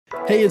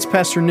Hey, it's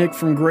Pastor Nick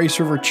from Grace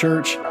River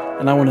Church,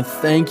 and I want to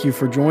thank you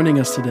for joining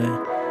us today.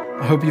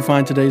 I hope you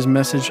find today's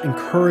message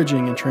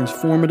encouraging and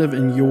transformative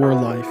in your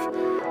life.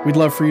 We'd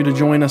love for you to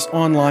join us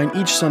online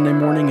each Sunday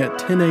morning at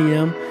 10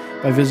 a.m.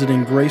 by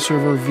visiting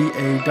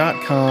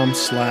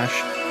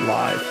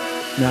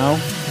graceriverva.com/live. Now,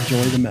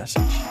 enjoy the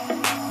message.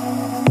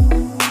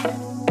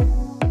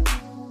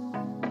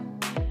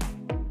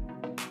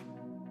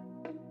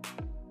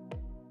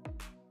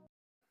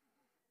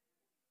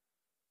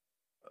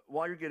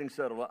 While you're getting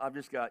settled, I've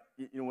just got,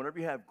 whenever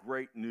you have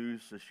great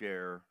news to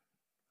share,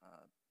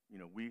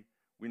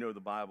 we know the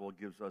Bible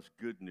gives us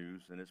good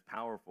news and it's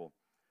powerful.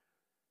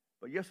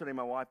 But yesterday,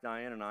 my wife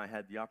Diane and I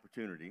had the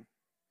opportunity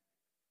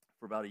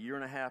for about a year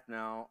and a half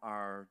now.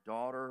 Our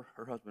daughter,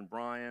 her husband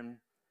Brian,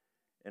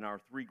 and our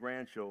 3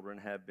 grandchildren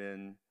have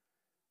been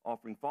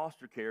offering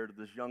foster care to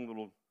this young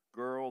little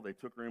girl. They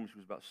took her in when she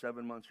was about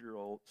 7 months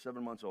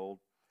old,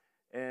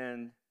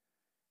 and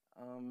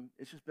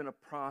it's just been a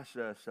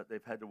process that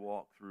they've had to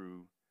walk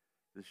through,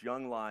 this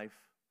young life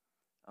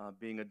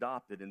being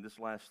adopted. And this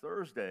last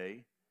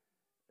Thursday,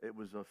 it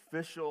was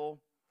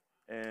official,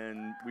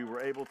 and we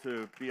were able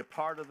to be a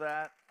part of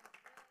that.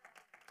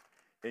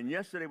 And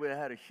yesterday, we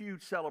had a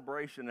huge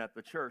celebration at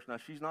the church. Now,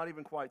 she's not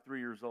even quite 3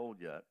 years old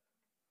yet.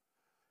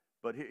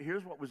 But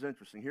here's what was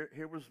interesting.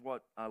 Here was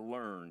what I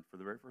learned for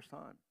the very first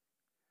time.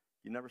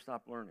 You never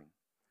stop learning.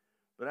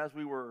 But as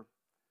we were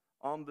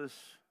on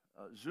this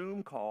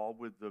Zoom call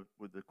with the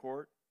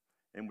court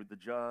and with the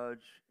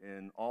judge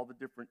and all the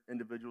different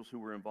individuals who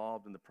were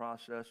involved in the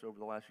process over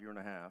the last year and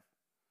a half,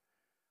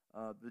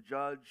 the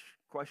judge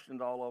questioned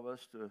all of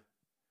us to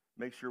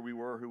make sure we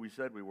were who we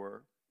said we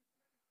were.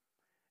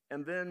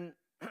 And then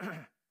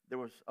there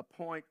was a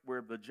point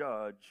where the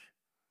judge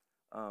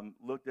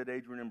looked at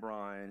Adrian and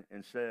Brian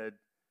and said,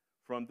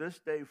 from this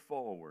day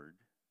forward,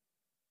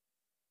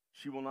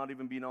 she will not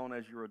even be known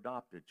as your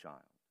adopted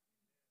child.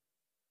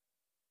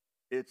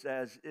 It's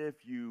as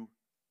if you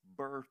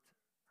birthed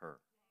her.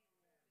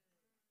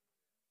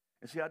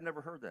 And see, I'd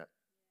never heard that.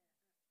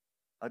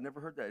 I'd never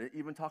heard that.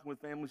 Even talking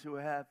with families who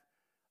have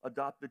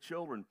adopted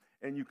children,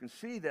 and you can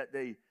see that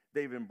they've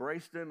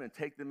embraced them and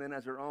take them in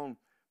as their own,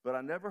 but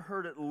I never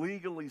heard it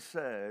legally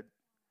said,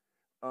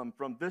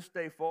 from this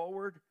day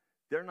forward,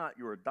 they're not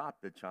your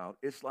adopted child.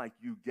 It's like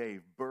you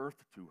gave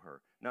birth to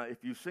her. Now,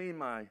 if you've seen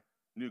my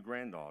new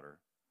granddaughter,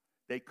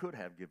 they could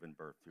have given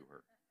birth to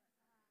her.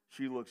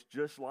 She looks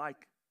just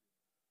like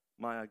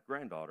my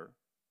granddaughter,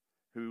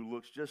 who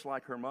looks just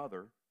like her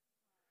mother.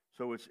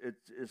 So it's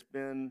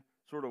been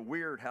sort of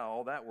weird how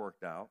all that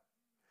worked out.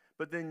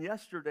 But then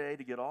yesterday,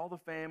 to get all the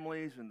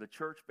families and the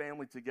church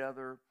family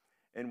together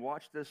and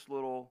watch this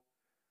little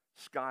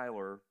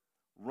Skylar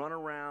run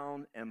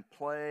around and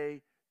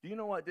play, do you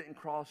know what didn't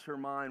cross her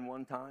mind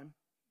one time?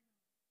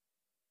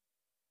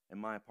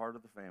 Am I a part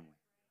of the family?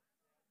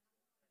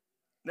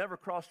 Never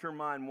crossed her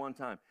mind one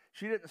time.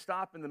 She didn't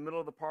stop in the middle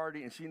of the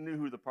party, and she knew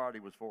who the party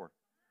was for.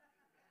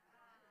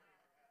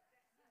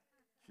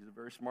 She's a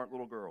very smart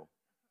little girl.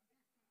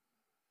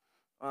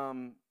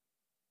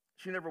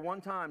 She never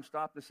one time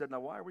stopped and said, now,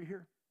 why are we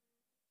here?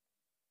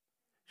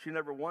 She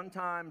never one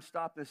time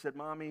stopped and said,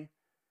 Mommy,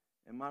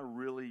 am I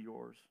really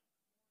yours?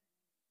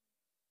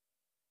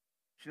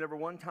 She never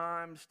one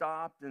time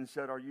stopped and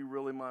said, are you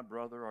really my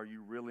brother? Are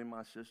you really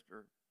my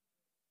sister?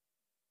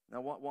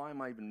 Now, why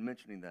am I even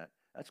mentioning that?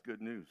 That's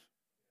good news.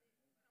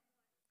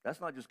 That's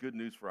not just good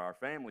news for our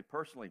family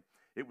personally.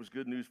 It was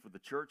good news for the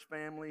church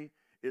family.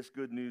 It's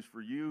good news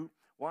for you.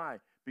 Why?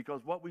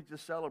 Because what we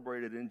just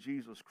celebrated in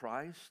Jesus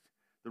Christ,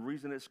 the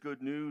reason it's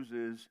good news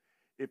is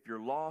if you're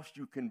lost,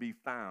 you can be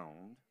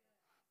found.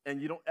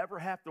 And you don't ever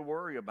have to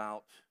worry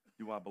about,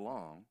 do I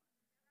belong?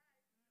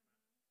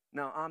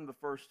 Now, I'm the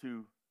first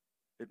to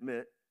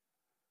admit,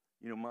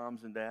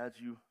 moms and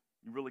dads, you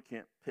really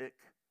can't pick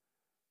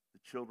the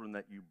children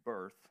that you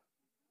birth.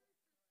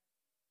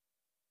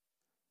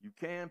 You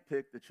can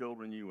pick the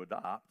children you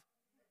adopt,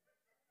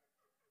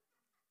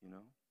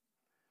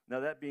 Now,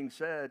 that being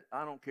said,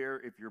 I don't care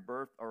if you're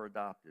birthed or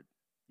adopted,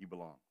 you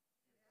belong.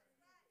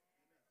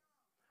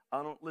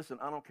 I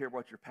don't care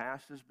what your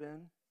past has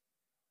been.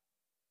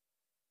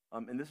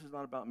 And this is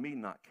not about me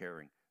not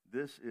caring.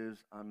 This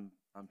is, I'm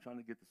trying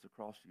to get this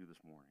across to you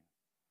this morning.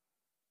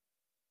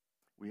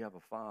 We have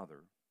a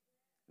Father,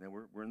 and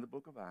we're in the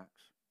book of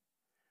Acts.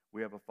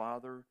 We have a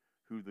Father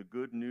who the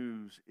good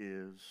news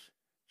is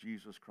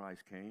Jesus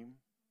Christ came,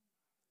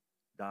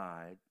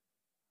 died,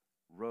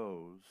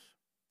 rose,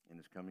 and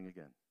is coming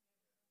again.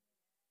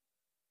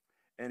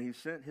 And he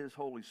sent his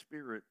Holy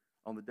Spirit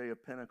on the day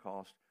of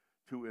Pentecost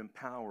to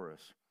empower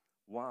us.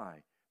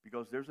 Why?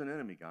 Because there's an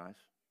enemy, guys.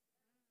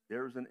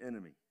 There's an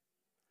enemy.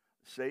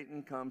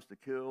 Satan comes to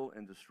kill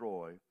and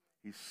destroy.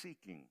 He's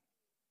seeking.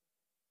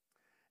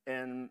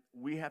 And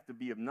we have to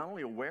be not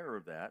only aware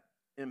of that,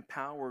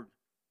 empowered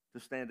to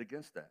stand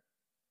against that.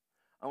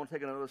 I want to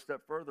take another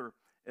step further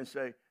and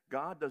say,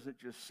 God doesn't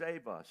just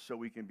save us so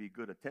we can be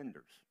good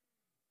attenders.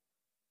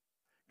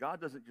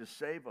 God doesn't just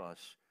save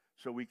us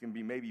so we can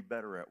be maybe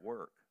better at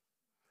work.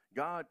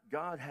 God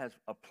has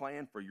a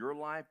plan for your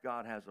life.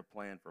 God has a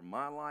plan for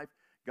my life.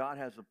 God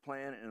has a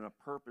plan and a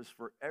purpose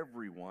for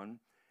everyone.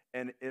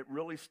 And it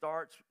really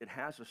starts, it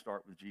has to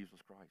start with Jesus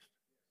Christ.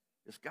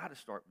 It's got to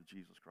start with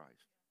Jesus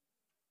Christ.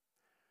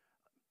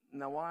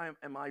 Now, why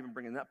am I even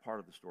bringing that part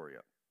of the story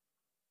up?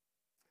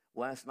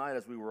 Last night,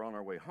 as we were on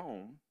our way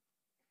home,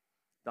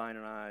 Diane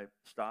and I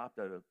stopped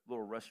at a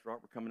little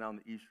restaurant. We're coming down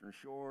the Eastern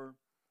Shore,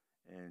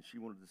 and she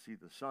wanted to see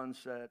the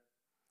sunset.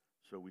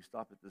 So we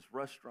stopped at this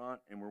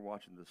restaurant, and we're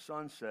watching the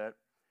sunset,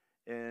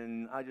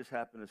 and I just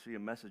happened to see a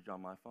message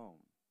on my phone.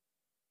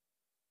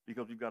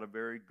 Because we've got a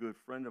very good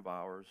friend of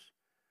ours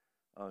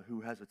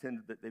who has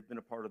attended, that they've been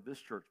a part of this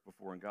church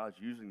before, and God's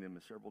using them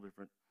in several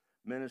different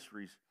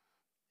ministries,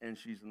 and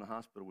she's in the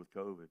hospital with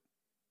COVID.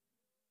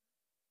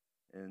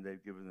 And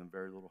they've given them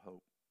very little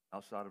hope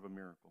outside of a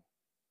miracle.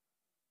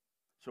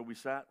 So we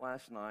sat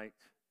last night,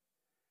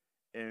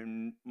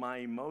 and my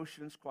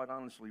emotions, quite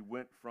honestly,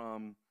 went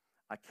from,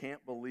 I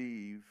can't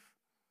believe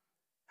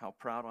how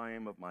proud I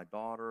am of my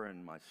daughter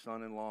and my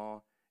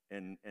son-in-law,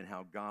 and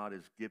how God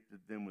has gifted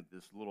them with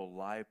this little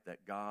life,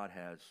 that God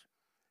has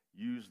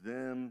used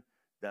them,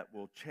 that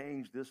will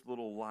change this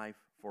little life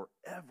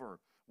forever.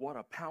 What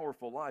a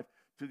powerful life.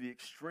 To the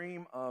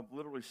extreme of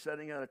literally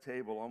sitting at a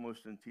table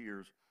almost in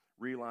tears,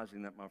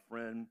 realizing that my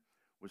friend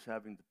was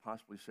having to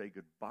possibly say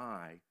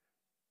goodbye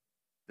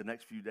the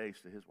next few days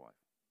to his wife.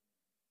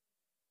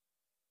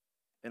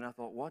 And I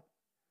thought,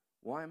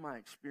 why am I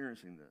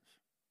experiencing this?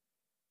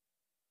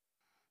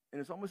 And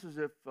it's almost as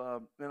if,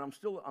 and I'm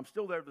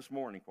still there this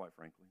morning, quite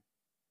frankly,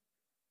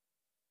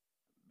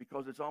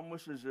 because it's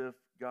almost as if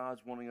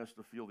God's wanting us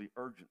to feel the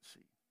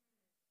urgency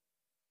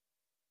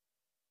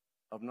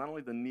of not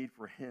only the need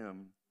for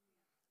Him,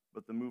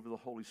 but the move of the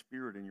Holy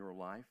Spirit in your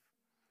life,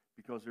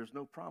 because there's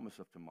no promise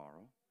of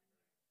tomorrow.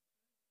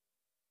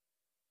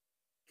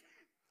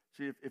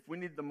 See, if we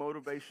need the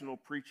motivational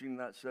preaching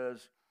that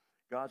says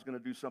God's going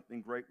to do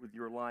something great with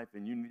your life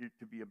and you need it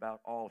to be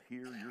about all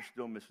here, you're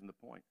still missing the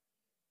point.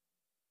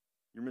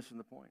 You're missing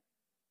the point.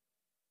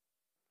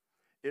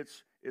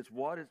 It's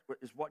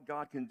what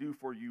God can do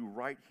for you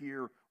right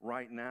here,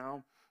 right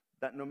now,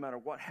 that no matter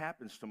what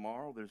happens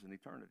tomorrow, there's an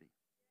eternity,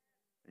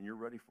 and you're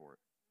ready for it.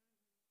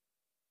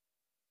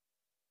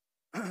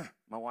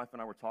 My wife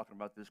and I were talking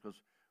about this because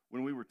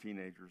when we were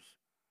teenagers,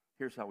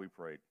 here's how we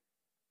prayed.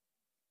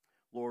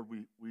 Lord,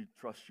 we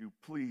trust you.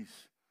 Please,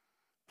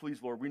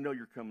 Lord, we know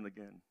you're coming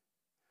again,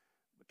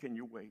 but can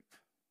you wait?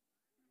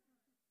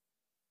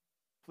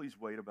 Please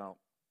wait about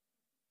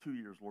 2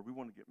 years, Lord. We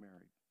want to get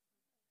married.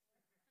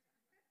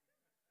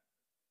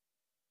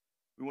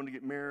 We want to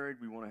get married.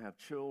 We want to have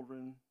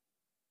children.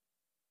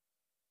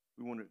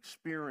 We want to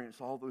experience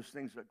all those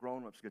things that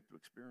grown-ups get to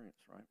experience,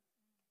 right?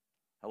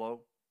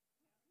 Hello?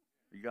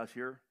 Are you guys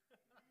here?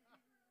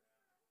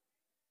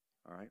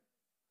 All right.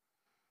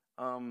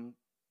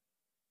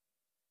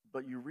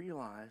 But you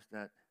realize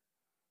that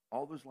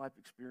all those life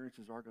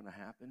experiences are going to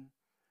happen,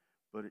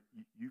 but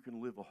you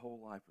can live a whole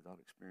life without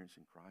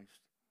experiencing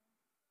Christ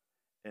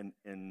and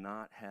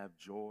not have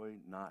joy,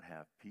 not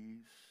have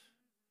peace,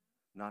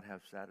 not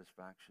have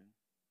satisfaction.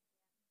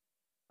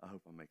 I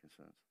hope I'm making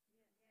sense.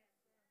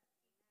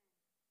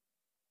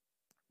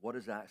 What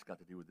has Acts got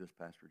to do with this,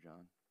 Pastor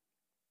John?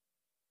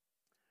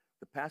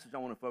 The passage I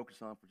want to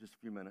focus on for just a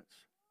few minutes,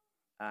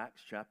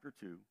 Acts chapter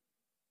 2.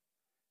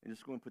 And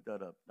just go and put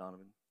that up,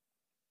 Donovan.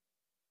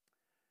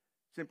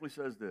 Simply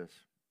says this.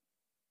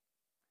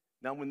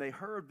 Now, when they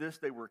heard this,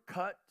 they were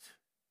cut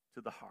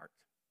to the heart.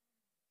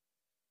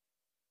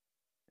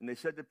 And they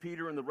said to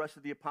Peter and the rest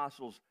of the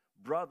apostles,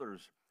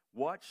 brothers,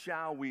 what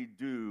shall we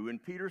do?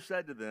 And Peter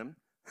said to them,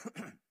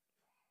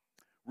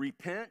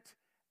 repent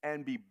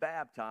and be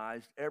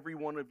baptized, every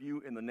one of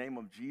you, in the name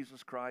of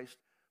Jesus Christ,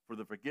 for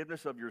the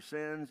forgiveness of your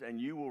sins,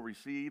 and you will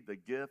receive the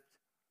gift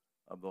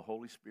of the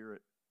Holy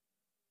Spirit.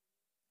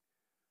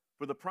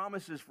 For the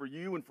promise is for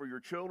you and for your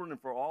children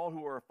and for all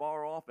who are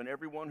far off, and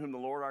everyone whom the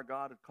Lord our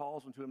God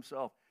calls unto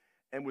himself.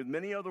 And with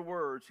many other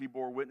words he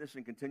bore witness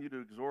and continued to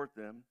exhort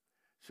them,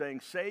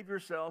 saying, save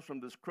yourselves from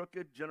this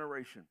crooked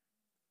generation.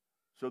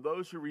 So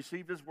those who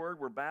received his word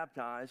were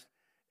baptized,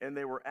 and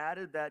they were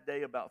added that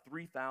day about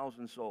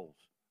 3,000 souls.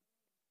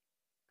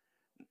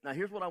 Now,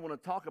 here's what I want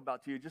to talk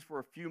about to you just for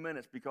a few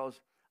minutes, because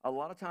a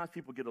lot of times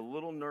people get a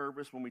little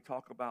nervous when we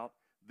talk about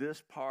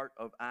this part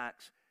of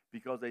Acts,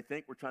 because they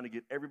think we're trying to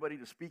get everybody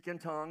to speak in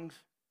tongues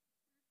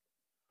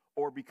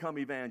or become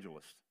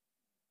evangelists.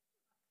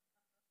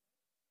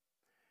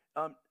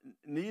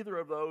 Neither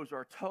of those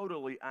are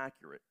totally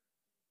accurate,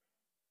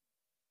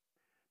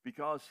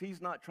 because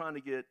he's not trying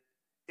to get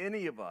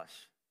any of us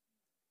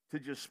to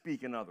just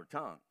speak in other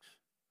tongues.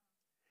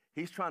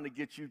 He's trying to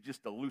get you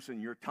just to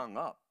loosen your tongue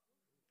up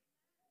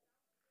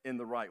in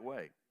the right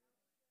way.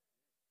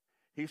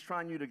 He's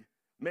trying you to,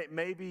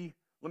 maybe,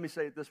 let me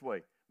say it this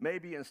way,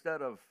 maybe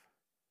instead of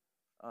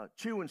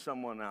chewing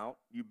someone out,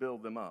 you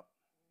build them up.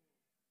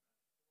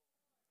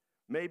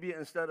 Maybe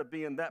instead of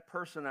being that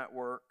person at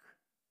work,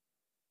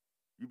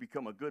 you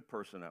become a good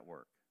person at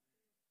work.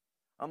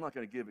 I'm not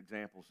going to give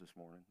examples this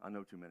morning. I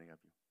know too many of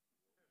you.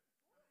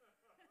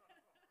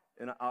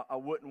 And I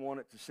wouldn't want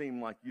it to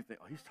seem like you think,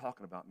 oh, he's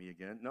talking about me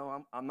again.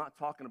 No, I'm not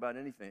talking about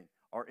anything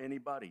or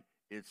anybody.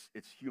 It's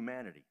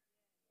humanity.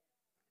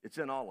 It's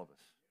in all of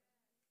us.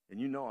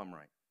 And you know I'm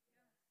right.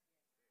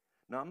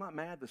 Now, I'm not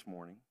mad this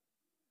morning,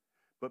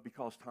 but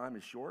because time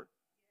is short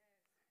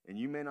and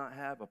you may not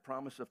have a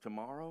promise of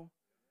tomorrow,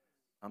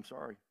 I'm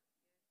sorry.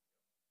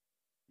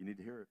 You need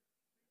to hear it.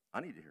 I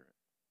need to hear it.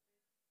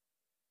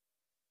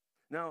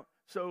 Now,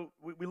 so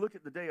we look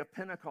at the day of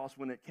Pentecost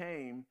when it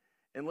came,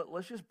 and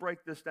let's just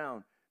break this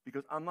down,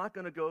 because I'm not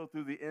going to go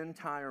through the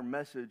entire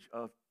message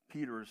of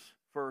Peter's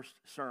first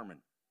sermon.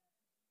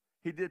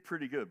 He did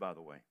pretty good, by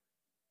the way.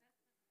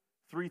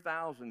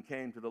 3,000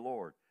 came to the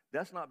Lord.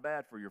 That's not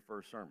bad for your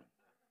first sermon.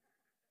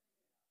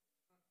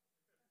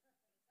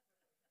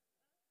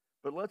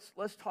 But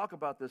let's talk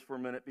about this for a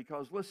minute,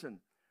 because listen,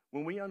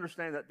 when we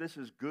understand that this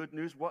is good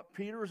news, what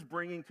Peter is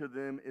bringing to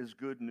them is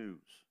good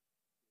news.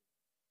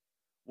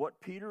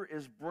 What Peter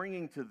is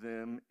bringing to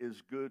them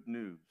is good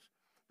news.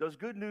 Does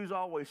good news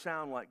always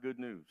sound like good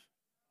news?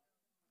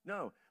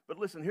 No. But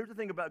listen, here's the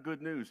thing about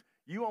good news.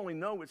 You only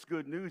know it's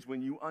good news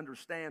when you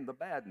understand the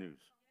bad news.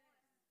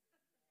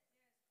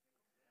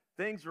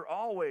 Things are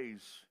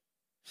always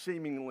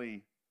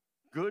seemingly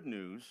good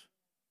news.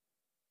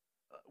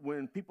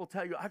 When people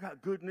tell you, I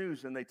got good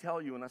news, and they tell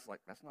you, and that's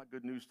not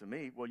good news to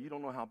me. Well, you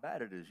don't know how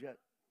bad it is yet.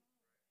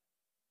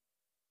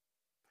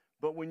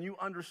 But when you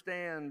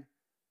understand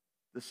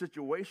the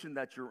situation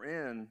that you're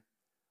in,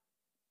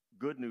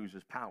 good news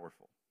is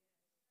powerful.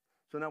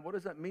 So now what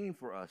does that mean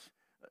for us?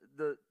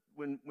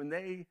 When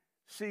they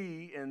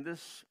see, and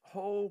this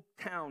whole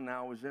town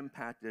now is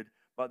impacted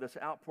by this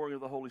outpouring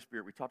of the Holy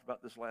Spirit. We talked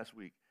about this last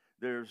week.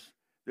 There's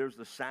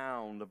the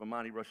sound of a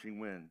mighty rushing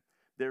wind.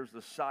 There's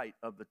the sight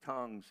of the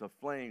tongues of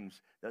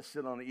flames that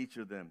sit on each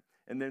of them.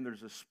 And then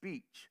there's a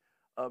speech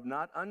of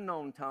not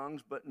unknown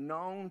tongues, but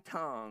known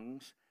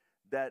tongues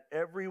that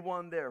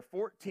everyone there,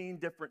 14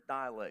 different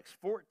dialects,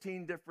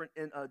 14 different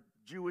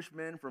Jewish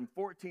men from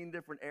 14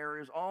 different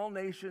areas, all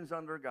nations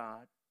under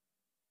God,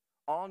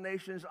 all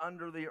nations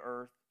under the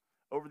earth,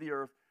 over the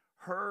earth,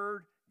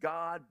 heard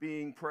God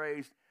being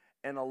praised.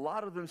 And a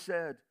lot of them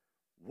said,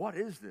 what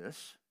is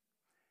this?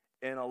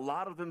 And a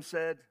lot of them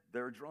said,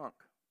 they're drunk.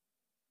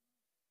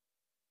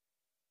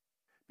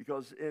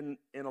 Because in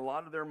a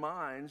lot of their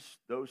minds,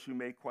 those who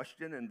may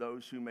question and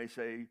those who may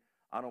say,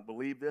 I don't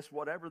believe this,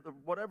 whatever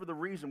the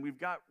reason, we've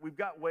got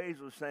ways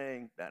of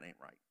saying that ain't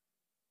right.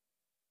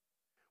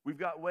 We've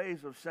got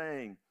ways of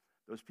saying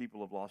those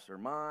people have lost their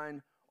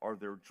mind or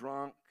they're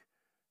drunk.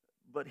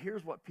 But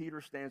here's what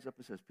Peter stands up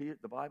and says.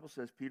 The Bible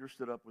says Peter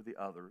stood up with the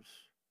others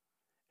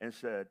and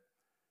said,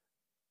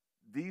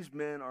 these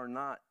men are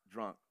not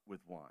drunk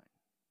with wine.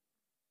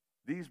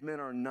 These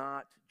men are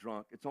not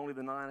drunk. It's only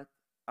the 9th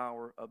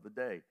hour of the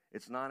day.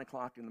 It's 9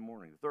 o'clock in the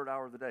morning. The 3rd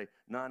hour of the day,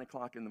 9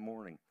 o'clock in the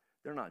morning.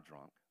 They're not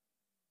drunk.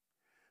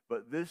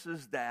 But this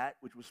is that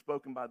which was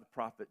spoken by the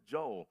prophet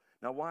Joel.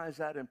 Now, why is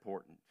that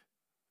important?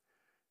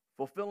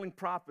 Fulfilling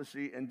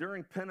prophecy, and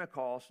during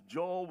Pentecost,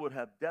 Joel would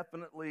have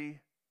definitely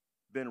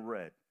been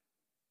read.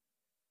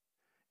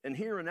 And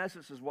here, in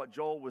essence, is what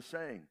Joel was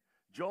saying.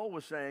 Joel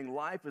was saying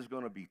life is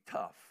going to be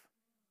tough.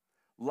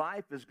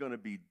 Life is going to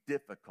be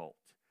difficult.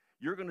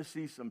 You're going to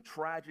see some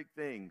tragic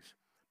things.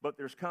 But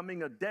there's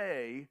coming a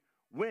day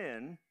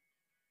when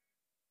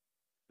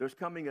the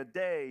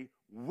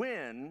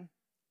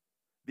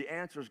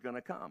answer is going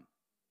to come.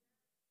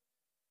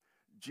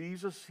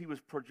 Jesus, he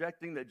was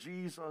projecting that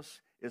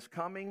Jesus is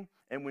coming,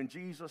 and when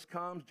Jesus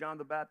comes, John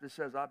the Baptist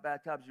says, I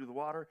baptize you with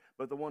water,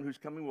 but the one who's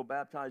coming will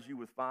baptize you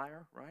with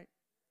fire, right?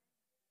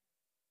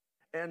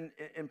 And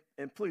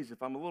please,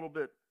 if I'm a little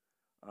bit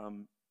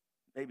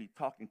maybe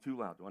talking too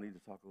loud, do I need to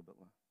talk a little bit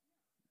loud?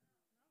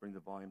 Bring the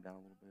volume down a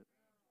little bit.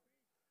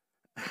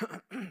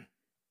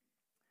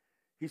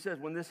 He says,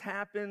 when this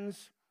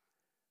happens,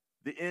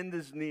 the end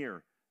is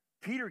near.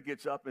 Peter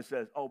gets up and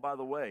says, oh, by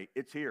the way,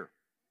 it's here.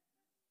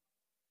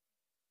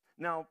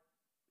 Now,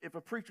 if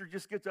a preacher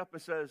just gets up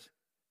and says,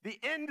 the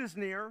end is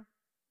near,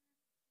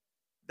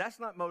 that's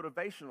not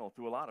motivational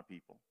to a lot of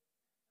people.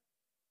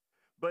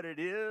 But it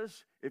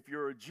is if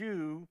you're a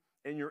Jew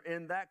and you're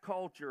in that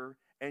culture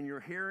and you're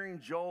hearing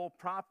Joel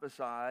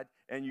prophesied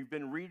and you've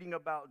been reading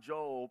about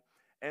Joel,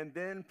 and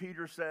then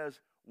Peter says,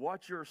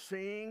 what you're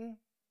seeing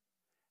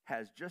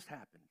has just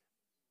happened.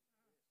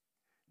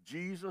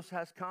 Jesus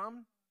has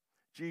come.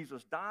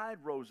 Jesus died,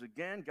 rose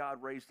again.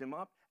 God raised him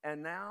up.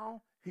 And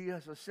now he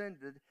has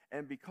ascended.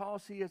 And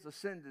because he has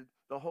ascended,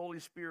 the Holy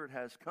Spirit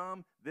has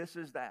come. This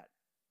is that.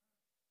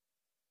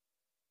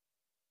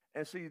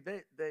 And see,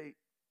 they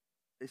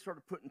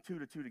started putting two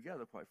to two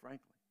together, quite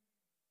frankly.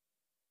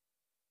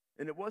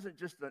 And it wasn't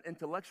just an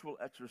intellectual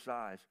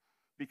exercise,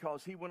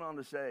 because he went on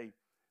to say,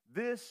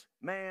 this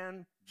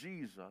man,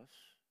 Jesus,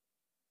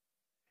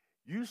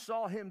 you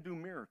saw him do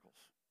miracles.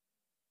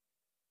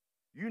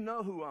 You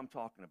know who I'm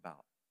talking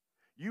about.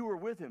 You were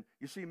with him.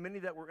 You see, many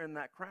that were in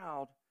that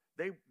crowd,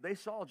 they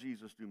saw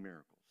Jesus do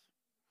miracles.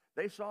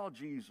 They saw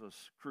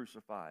Jesus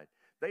crucified.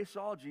 They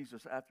saw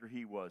Jesus after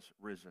he was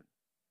risen.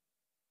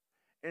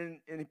 And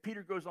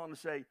Peter goes on to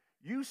say,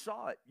 You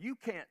saw it. You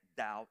can't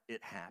doubt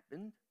it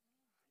happened.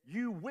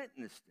 You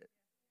witnessed it.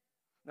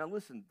 Now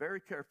listen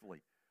very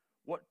carefully.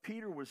 What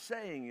Peter was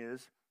saying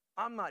is,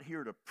 I'm not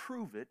here to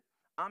prove it.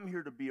 I'm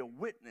here to be a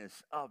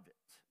witness of it.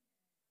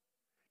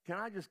 Can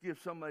I just give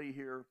somebody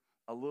here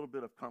a little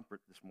bit of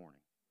comfort this morning?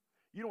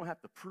 You don't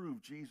have to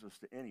prove Jesus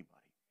to anybody.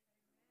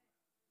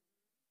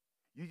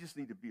 You just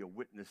need to be a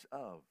witness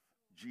of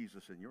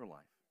Jesus in your life.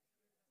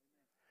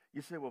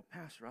 You say, well,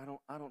 Pastor,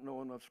 I don't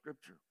know enough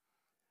Scripture.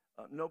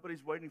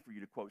 Nobody's waiting for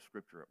you to quote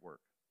Scripture at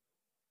work.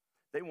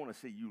 They want to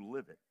see you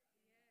live it.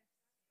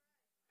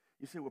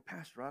 You say, well,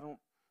 Pastor, I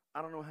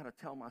don't know how to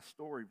tell my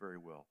story very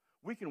well.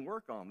 We can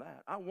work on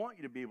that. I want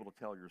you to be able to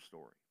tell your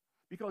story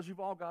because you've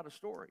all got a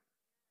story.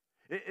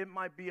 It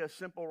might be as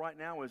simple right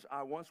now as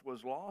I once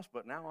was lost,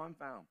 but now I'm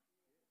found.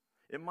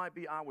 It might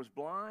be I was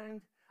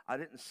blind, I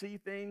didn't see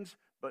things,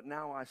 but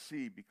now I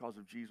see because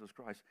of Jesus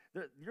Christ.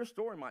 Your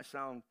story might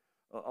sound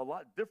a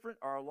lot different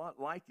or a lot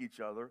like each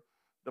other.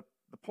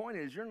 The point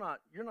is you're not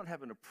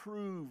having to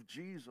prove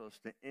Jesus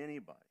to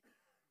anybody.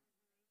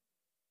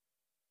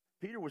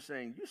 Peter was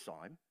saying, you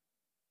saw him.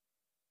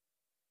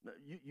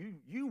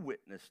 You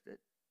witnessed it.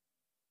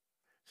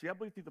 See, I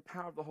believe through the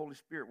power of the Holy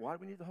Spirit. Why do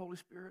we need the Holy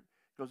Spirit?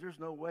 Because there's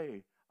no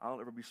way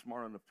I'll ever be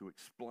smart enough to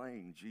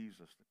explain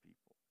Jesus to people.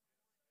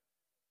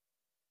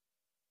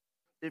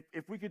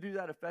 If we could do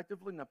that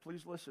effectively, now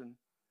please listen,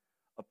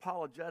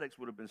 apologetics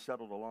would have been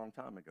settled a long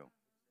time ago.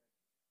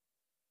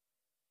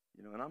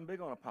 You know, and I'm big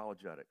on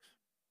apologetics.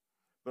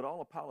 But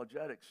all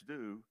apologetics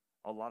do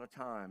a lot of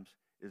times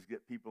is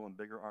get people in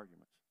bigger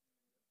arguments.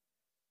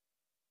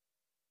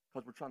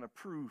 Because we're trying to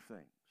prove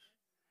things.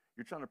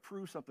 You're trying to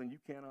prove something you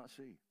cannot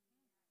see.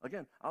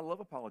 Again, I love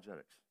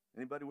apologetics.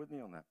 Anybody with me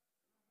on that?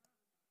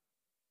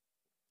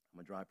 I'm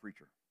a dry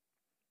preacher.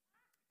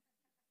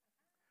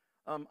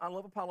 I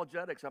love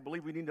apologetics. I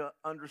believe we need to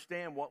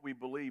understand what we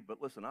believe. But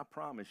listen, I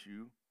promise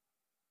you,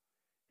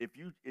 if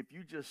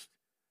you just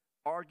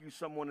argue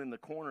someone in the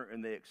corner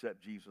and they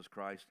accept Jesus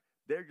Christ,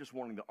 they're just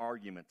wanting the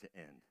argument to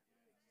end.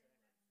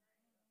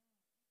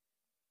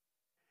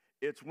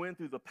 It's when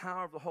through the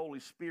power of the Holy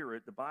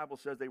Spirit, the Bible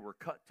says they were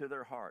cut to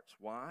their hearts.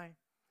 Why?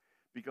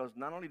 Because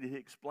not only did he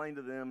explain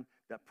to them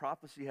that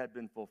prophecy had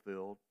been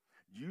fulfilled,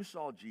 you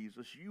saw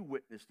Jesus, you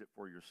witnessed it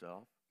for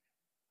yourself.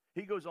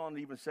 He goes on to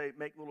even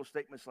make little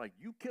statements like,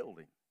 you killed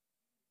him.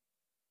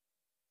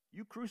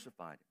 You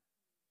crucified him.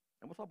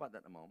 And we'll talk about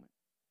that in a moment.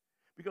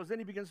 Because then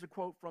he begins to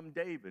quote from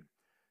David.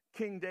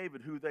 King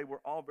David, who they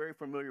were all very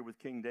familiar with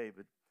King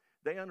David.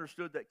 They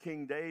understood that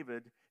King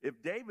David,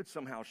 if David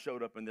somehow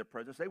showed up in their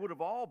presence, they would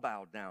have all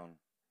bowed down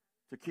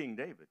to King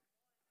David.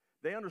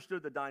 They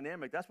understood the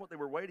dynamic. That's what they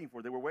were waiting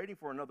for. They were waiting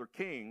for another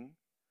king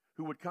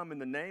who would come in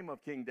the name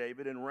of King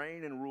David and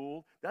reign and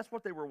rule. That's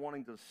what they were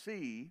wanting to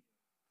see.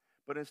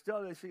 But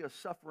instead they see a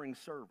suffering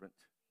servant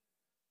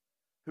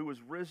who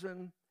was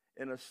risen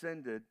and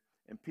ascended,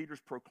 and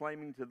Peter's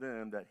proclaiming to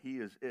them that he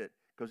is it.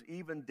 Because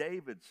even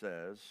David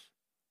says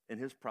in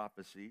his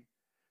prophecy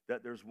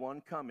that there's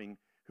one coming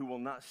who will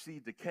not see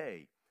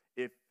decay.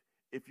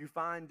 If you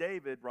find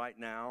David right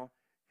now,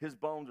 his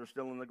bones are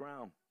still in the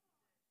ground.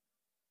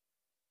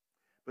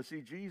 But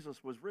see,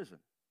 Jesus was risen.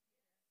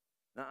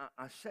 Now,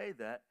 I say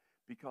that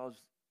because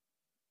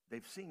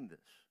they've seen this.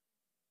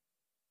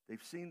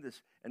 They've seen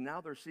this, and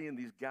now they're seeing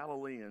these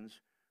Galileans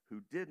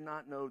who did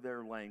not know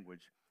their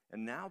language,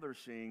 and now they're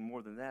seeing,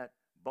 more than that,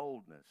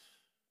 boldness.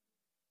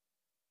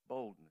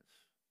 Boldness.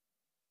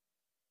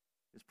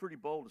 It's pretty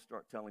bold to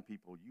start telling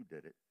people you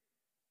did it.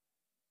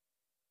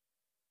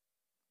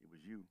 It was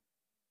you.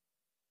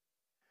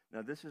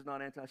 Now, this is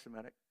not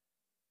anti-Semitic.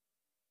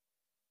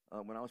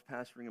 When I was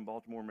pastoring in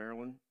Baltimore,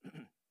 Maryland,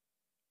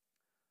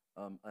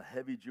 a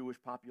heavy Jewish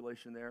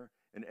population there,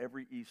 and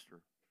every Easter,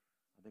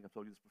 I think I've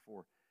told you this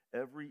before,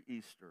 every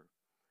Easter,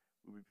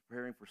 we would be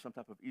preparing for some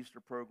type of Easter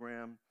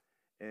program,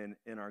 and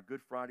in our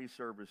Good Friday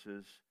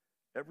services,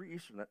 every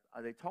Easter,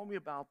 they told me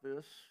about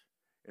this,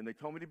 and they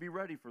told me to be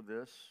ready for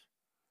this,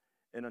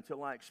 and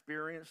until I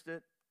experienced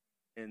it,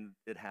 and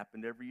it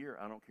happened every year.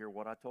 I don't care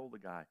what I told the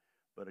guy,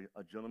 but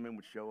a gentleman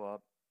would show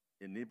up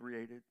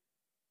inebriated,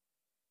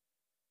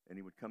 and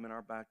he would come in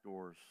our back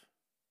doors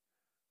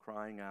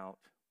crying out,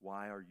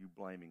 "Why are you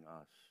blaming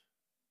us?"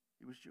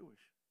 He was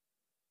Jewish.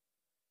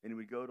 And he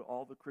would go to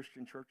all the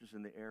Christian churches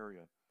in the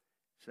area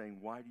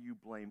saying, "Why do you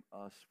blame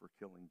us for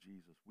killing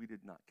Jesus? We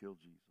did not kill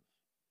Jesus."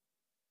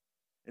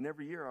 And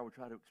every year I would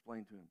try to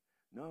explain to him,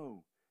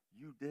 "No,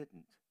 you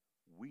didn't.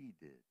 We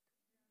did."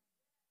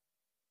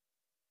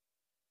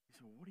 He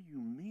said, "Well, what do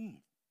you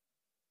mean?"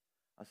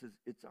 I said,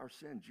 "It's our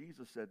sin.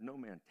 Jesus said, 'No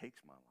man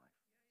takes my life.'"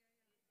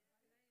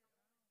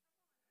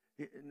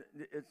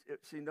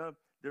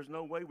 There's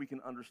no way we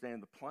can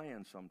understand the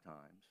plan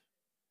sometimes.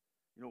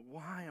 You know,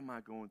 why am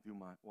I going through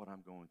what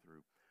I'm going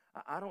through?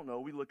 I don't know.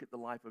 We look at the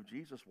life of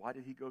Jesus. Why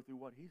did he go through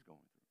what he's going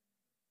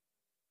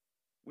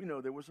through? We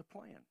know there was a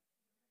plan.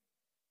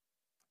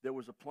 There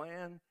was a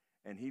plan,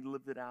 and he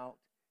lived it out.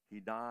 He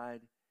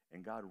died,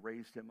 and God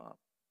raised him up.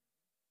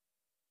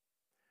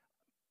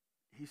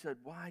 He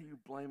said, "Why do you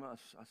blame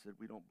us?" I said,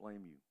 "We don't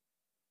blame you.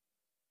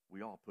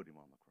 We all put him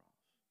on the cross.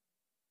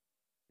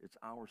 It's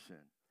our sin.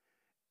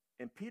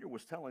 And Peter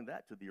was telling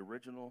that to the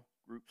original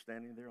group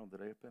standing there on the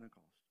day of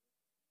Pentecost.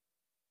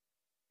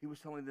 He was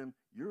telling them,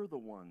 you're the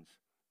ones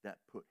that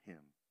put him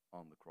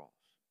on the cross.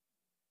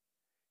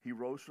 He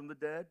rose from the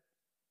dead,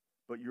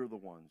 but you're the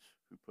ones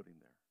who put him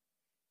there.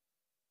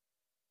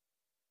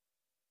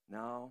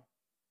 Now,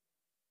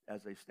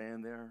 as they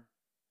stand there,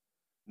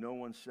 no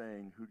one's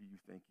saying, who do you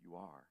think you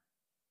are?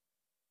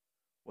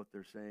 What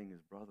they're saying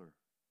is, brother,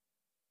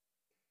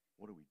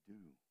 what do we do?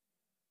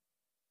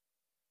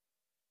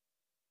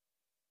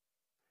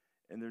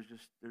 And there's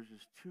just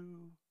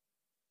two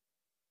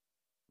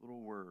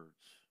little words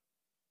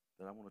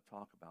that I want to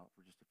talk about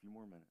for just a few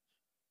more minutes.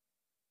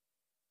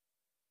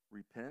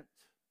 Repent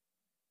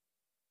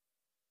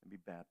and be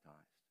baptized.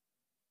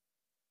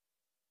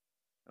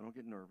 Now, don't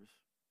get nervous.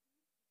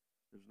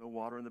 There's no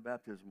water in the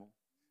baptismal.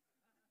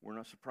 We're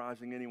not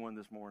surprising anyone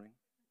this morning.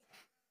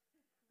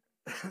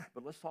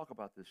 But let's talk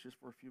about this just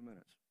for a few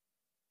minutes.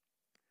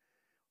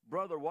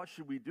 Brother, what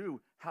should we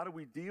do? How do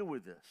we deal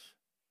with this?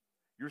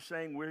 You're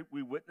saying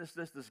we witnessed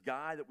this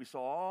guy that we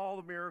saw all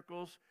the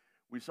miracles.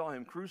 We saw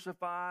him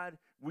crucified.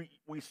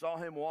 We saw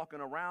him walking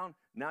around.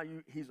 Now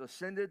he's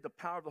ascended. The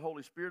power of the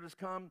Holy Spirit has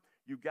come.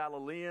 You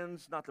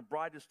Galileans, not the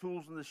brightest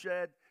tools in the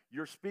shed.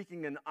 You're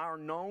speaking in our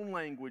known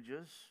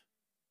languages.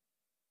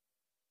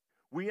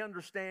 We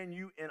understand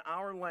you in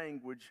our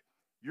language.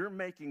 You're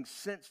making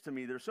sense to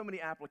me. There's so many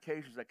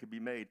applications that could be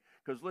made.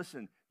 Because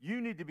listen,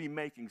 you need to be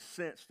making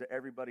sense to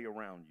everybody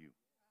around you.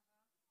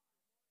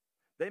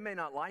 They may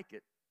not like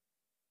it.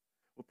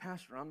 Well,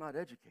 Pastor, I'm not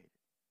educated.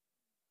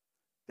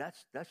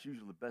 That's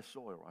usually the best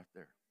soil right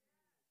there.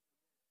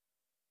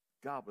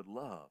 God would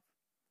love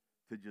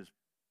to just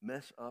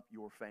mess up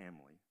your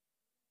family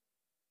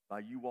by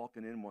you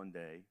walking in one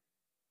day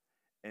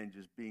and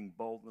just being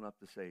bold enough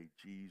to say,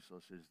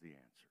 Jesus is the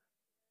answer.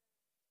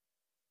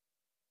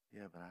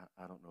 Yeah, but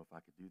I don't know if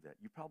I could do that.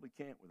 You probably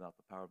can't without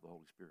the power of the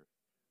Holy Spirit.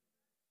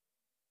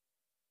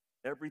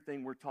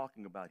 Everything we're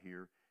talking about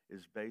here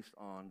is based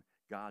on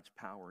God's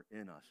power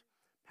in us.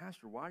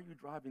 Pastor, why are you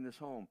driving this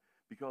home?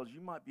 Because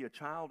you might be a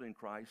child in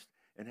Christ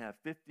and have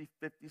 50,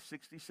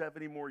 60,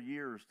 70 more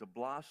years to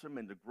blossom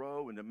and to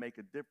grow and to make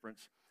a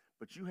difference,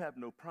 but you have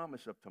no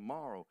promise of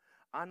tomorrow.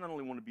 I not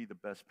only want to be the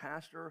best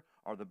pastor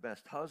or the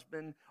best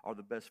husband or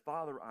the best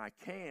father I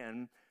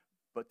can,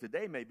 but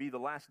today may be the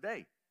last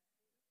day.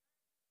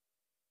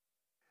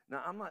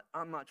 Now,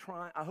 I'm not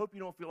trying, I hope you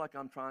don't feel like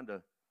I'm trying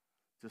to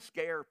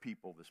scare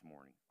people this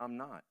morning. I'm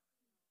not.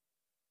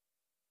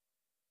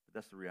 But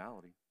that's the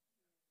reality.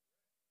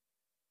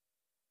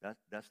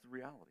 That's the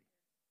reality.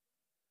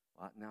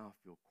 Right now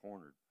I feel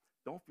cornered.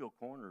 Don't feel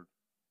cornered.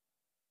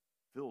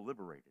 Feel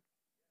liberated.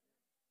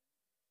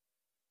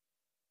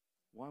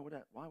 Why would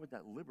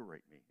that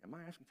liberate me? Am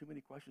I asking too many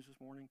questions this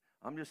morning?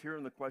 I'm just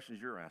hearing the questions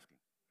you're asking.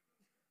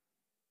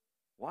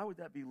 Why would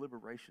that be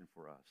liberation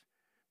for us?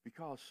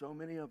 Because so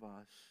many of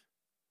us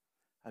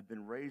have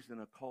been raised in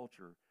a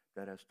culture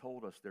that has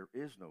told us there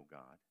is no God,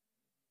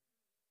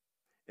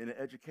 in an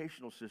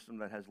educational system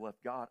that has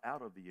left God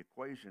out of the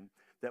equation,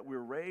 that we're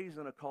raised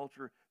in a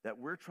culture that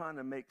we're trying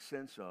to make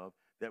sense of,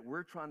 that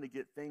we're trying to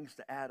get things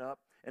to add up.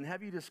 And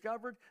have you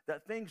discovered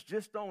that things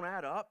just don't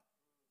add up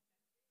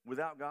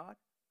without God?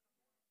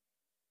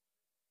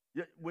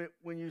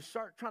 When you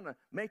start trying to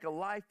make a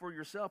life for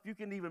yourself, you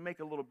can even make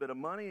a little bit of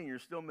money and you're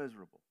still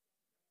miserable.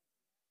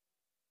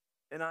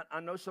 And I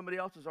know somebody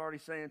else is already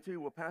saying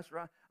too, well,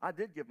 Pastor, I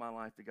did give my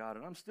life to God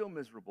and I'm still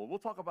miserable. We'll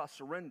talk about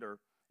surrender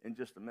in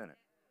just a minute.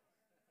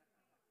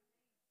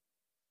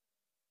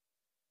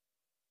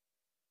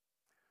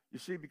 You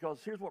see, because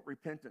here's what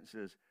repentance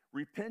is.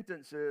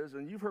 Repentance is,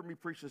 and you've heard me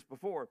preach this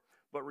before,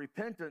 but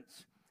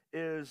repentance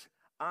is,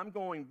 I'm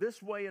going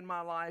this way in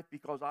my life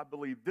because I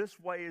believe this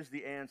way is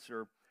the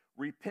answer.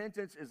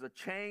 Repentance is a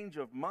change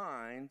of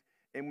mind,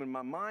 and when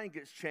my mind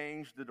gets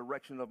changed, the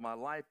direction of my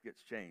life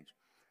gets changed.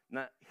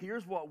 Now,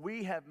 here's what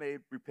we have made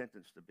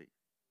repentance to be.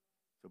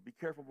 So be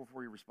careful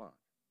before you respond.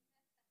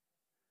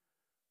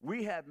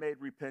 We have made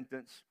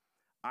repentance,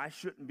 I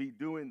shouldn't be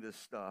doing this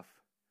stuff,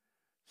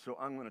 so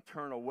I'm going to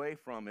turn away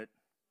from it,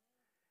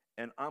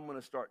 and I'm going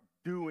to start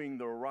doing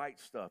the right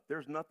stuff.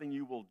 There's nothing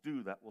you will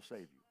do that will save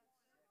you.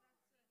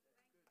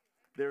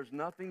 There's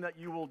nothing that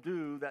you will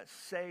do that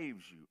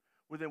saves you.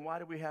 Well, then why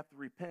do we have to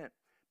repent?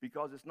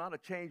 Because it's not a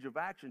change of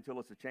action until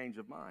it's a change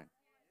of mind.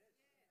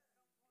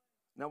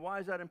 Now, why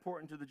is that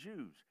important to the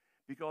Jews?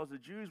 Because the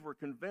Jews were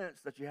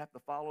convinced that you have to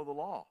follow the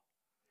law.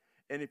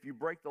 And if you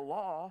break the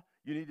law,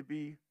 you need to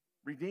be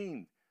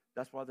redeemed.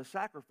 That's why the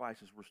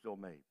sacrifices were still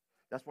made.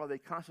 That's why they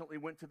constantly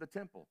went to the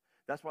temple.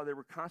 That's why they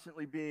were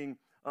constantly being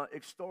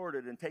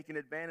extorted and taken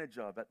advantage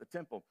of at the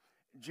temple.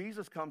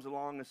 Jesus comes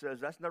along and says,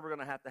 that's never going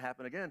to have to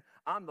happen again.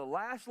 I'm the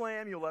last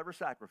lamb you'll ever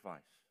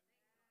sacrifice.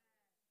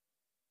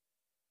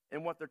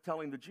 And what they're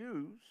telling the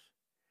Jews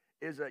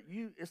is that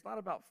it's not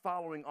about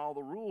following all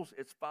the rules,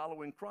 it's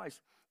following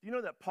Christ. Do you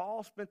know that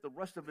Paul spent the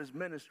rest of his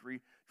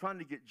ministry trying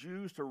to get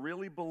Jews to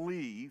really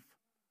believe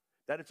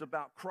that it's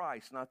about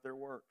Christ, not their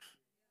works?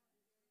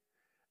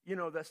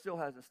 that still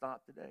hasn't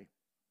stopped today.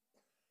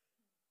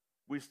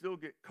 We still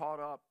get caught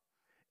up.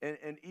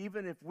 And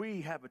even if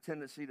we have a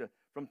tendency to,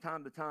 from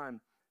time to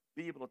time,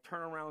 be able to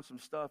turn around some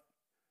stuff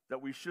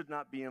that we should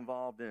not be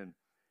involved in,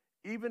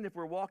 even if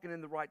we're walking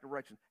in the right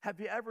direction, have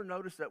you ever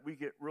noticed that we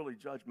get really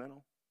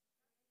judgmental?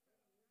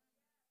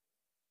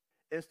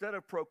 Instead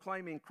of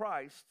proclaiming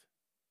Christ,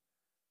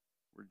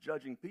 we're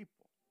judging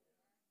people.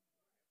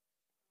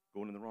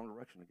 Going in the wrong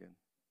direction again.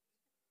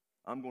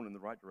 I'm going in the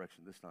right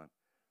direction this time,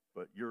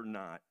 but you're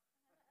not.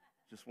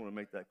 Just want to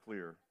make that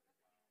clear.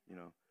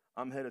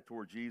 I'm headed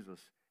toward Jesus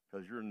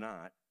because you're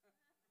not.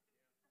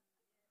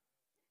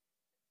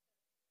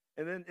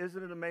 And then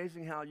isn't it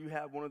amazing how you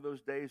have one of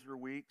those days or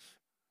weeks?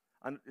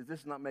 This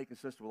is not making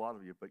sense to a lot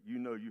of you, but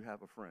you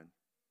have a friend.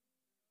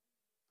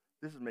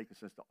 This is making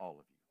sense to all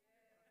of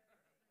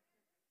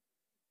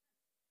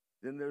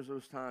you. Then there's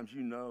those times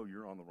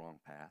you're on the wrong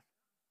path.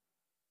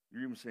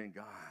 You're even saying,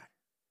 God,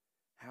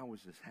 how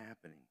is this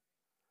happening?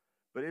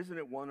 But isn't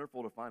it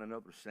wonderful to find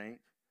another saint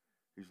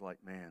who's like,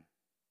 man,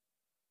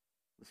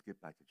 let's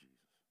get back to Jesus.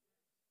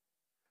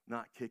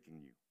 Not kicking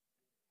you.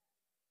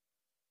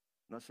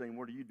 Not saying,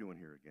 what are you doing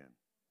here again?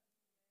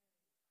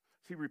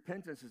 See,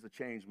 repentance is a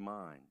changed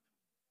mind.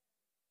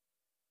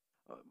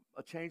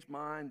 A changed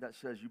mind that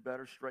says you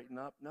better straighten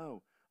up?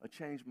 No, a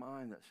changed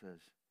mind that says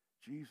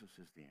Jesus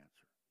is the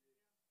answer.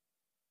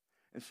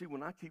 And see,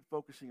 when I keep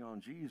focusing on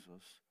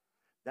Jesus,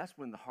 that's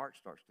when the heart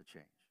starts to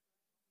change.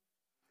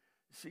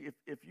 See,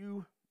 if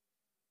you,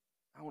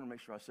 I want to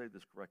make sure I say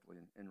this correctly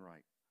and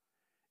right.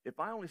 If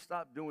I only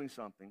stop doing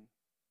something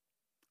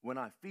when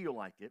I feel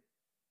like it,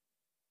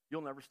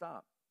 you'll never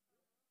stop.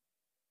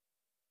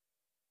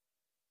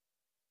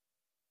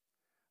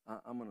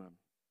 I'm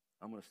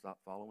gonna stop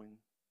following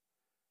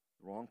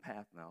the wrong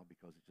path now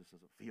because it just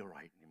doesn't feel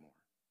right anymore.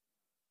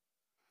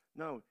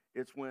 No,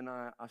 it's when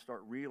I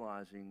start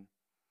realizing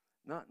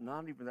not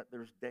even that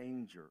there's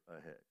danger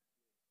ahead.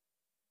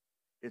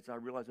 It's I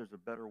realize there's a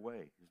better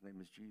way. His name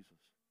is Jesus.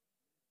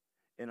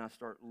 And I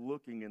start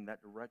looking in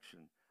that direction.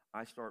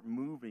 I start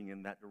moving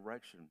in that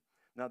direction.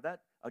 Now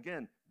that,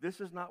 again, this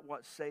is not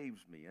what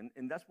saves me.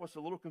 And that's what's a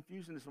little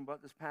confusing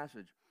about this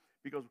passage.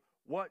 Because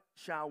what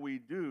shall we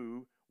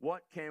do?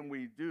 What can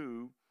we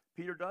do?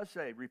 Peter does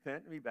say,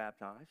 repent and be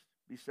baptized.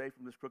 Be saved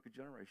from this crooked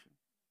generation.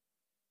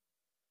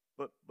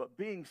 But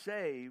being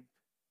saved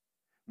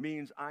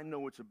means I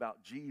know it's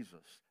about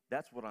Jesus.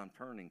 That's what I'm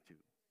turning to.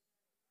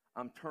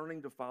 I'm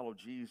turning to follow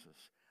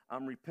Jesus.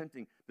 I'm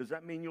repenting. Does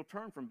that mean you'll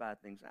turn from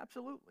bad things?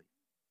 Absolutely.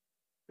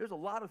 There's a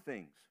lot of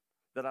things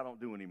that I don't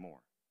do anymore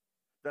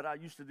that I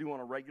used to do on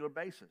a regular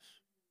basis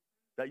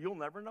that you'll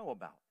never know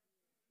about.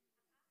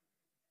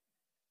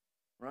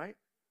 Right?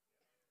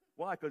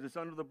 Why? Because it's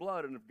under the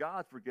blood, and if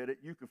God forget it,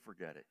 you can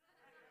forget it.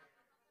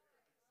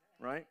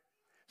 Right?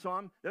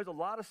 So there's a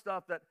lot of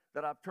stuff that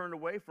I've turned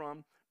away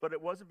from, but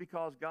it wasn't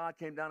because God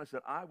came down and said,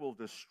 I will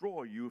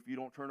destroy you if you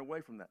don't turn away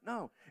from that.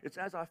 No, it's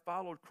as I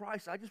followed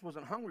Christ, I just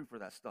wasn't hungry for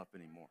that stuff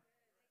anymore.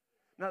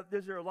 Now,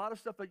 is there a lot of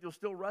stuff that you'll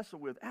still wrestle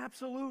with?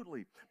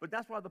 Absolutely. But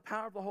that's why the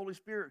power of the Holy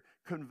Spirit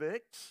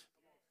convicts,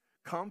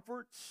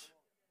 comforts,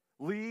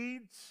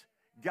 leads,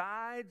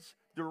 guides,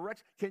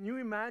 directs. Can you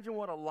imagine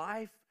what a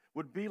life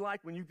would be like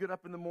when you get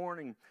up in the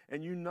morning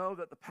and you know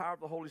that the power of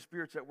the Holy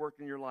Spirit's at work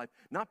in your life?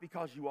 Not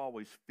because you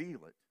always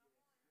feel it.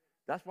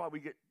 That's why we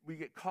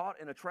get caught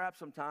in a trap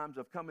sometimes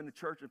of coming to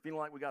church and feeling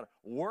like we got to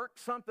work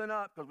something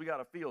up because we got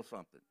to feel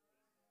something.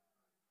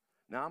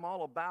 Now, I'm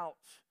all about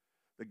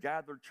the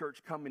gathered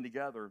church coming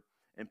together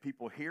and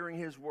people hearing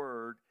his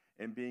word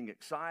and being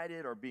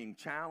excited or being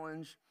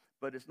challenged,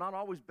 but it's not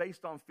always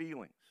based on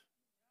feelings.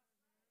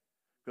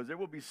 Because there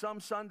will be some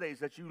Sundays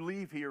that you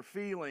leave here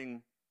feeling,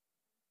 man,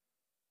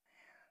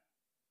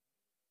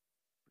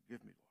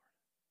 forgive me,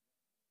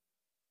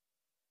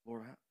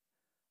 Lord. Lord,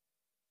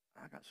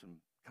 I got some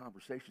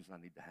conversations I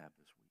need to have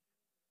this week.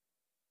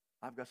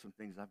 I've got some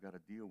things I've got to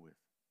deal with.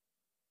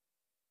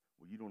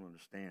 Well, you don't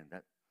understand.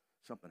 That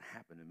something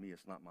happened to me.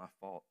 It's not my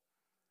fault.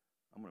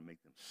 I'm going to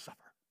make them suffer.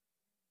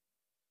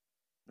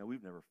 Now,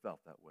 we've never felt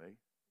that way.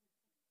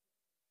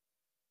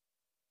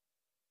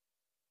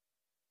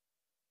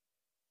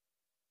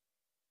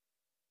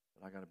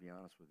 But I got to be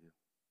honest with you.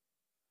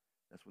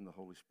 That's when the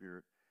Holy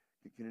Spirit,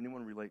 can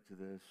anyone relate to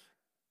this?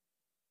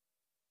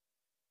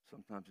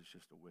 Sometimes it's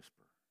just a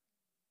whisper,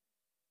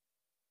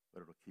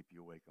 but it'll keep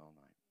you awake all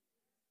night.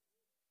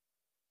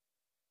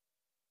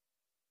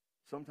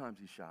 Sometimes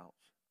he shouts.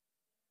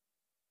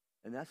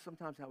 And that's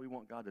sometimes how we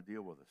want God to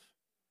deal with us,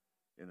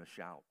 in a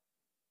shout.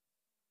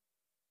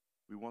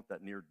 We want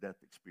that near-death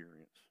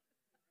experience.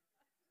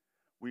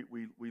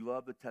 We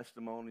love the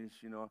testimonies.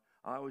 You know,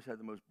 I always had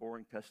the most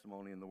boring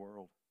testimony in the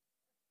world.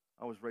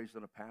 I was raised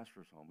in a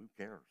pastor's home. Who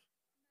cares?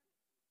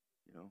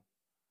 You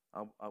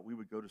know, we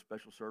would go to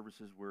special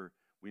services where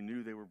we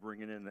knew they were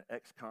bringing in an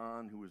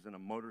ex-con who was in a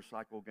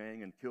motorcycle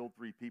gang and killed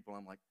 3 people.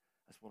 I'm like,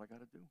 that's what I got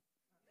to do.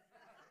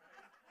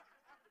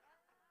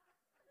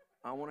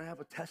 I want to have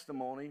a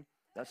testimony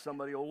that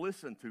somebody will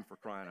listen to, for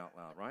crying out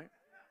loud, right?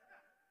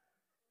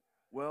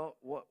 Well,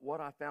 what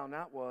I found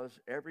out was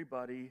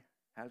everybody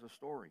has a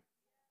story.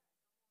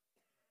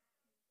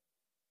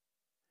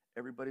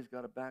 Everybody's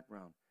got a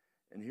background.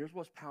 And here's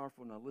what's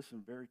powerful. Now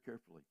listen very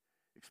carefully,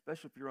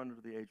 especially if you're under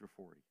the age of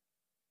 40.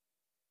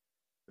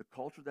 The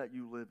culture that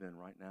you live in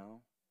right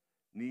now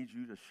needs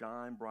you to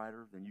shine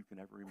brighter than you can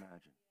ever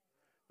imagine.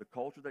 The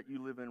culture that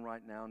you live in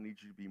right now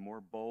needs you to be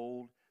more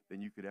bold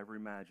than you could ever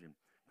imagine.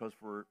 Because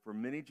for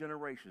many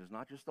generations,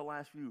 not just the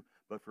last few,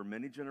 but for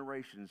many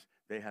generations,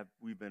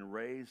 we've been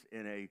raised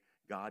in a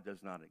God does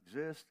not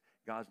exist.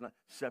 God's not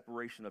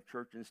separation of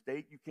church and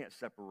state. You can't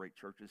separate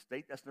church and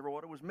state. That's never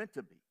what it was meant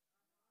to be.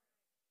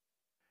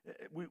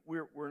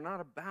 We're not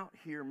about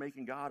here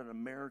making God an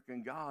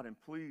American God. And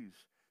please,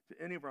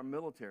 to any of our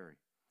military,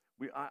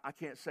 I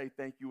can't say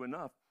thank you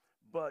enough,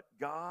 but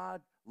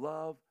God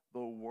loved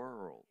the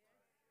world.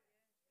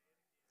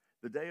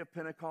 The day of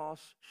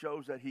Pentecost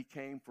shows that he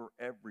came for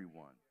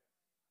everyone.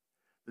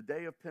 The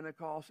day of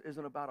Pentecost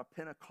isn't about a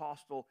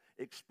Pentecostal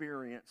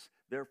experience.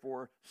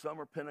 Therefore, some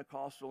are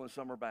Pentecostal and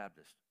some are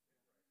Baptist.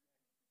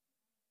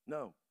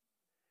 No.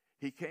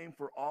 He came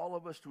for all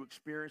of us to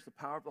experience the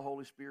power of the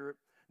Holy Spirit,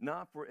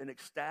 not for an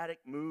ecstatic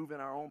move in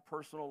our own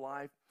personal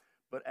life,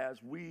 but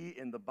as we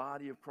in the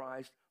body of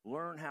Christ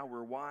learn how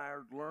we're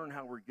wired, learn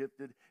how we're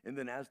gifted, and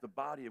then as the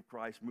body of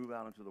Christ move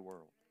out into the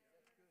world.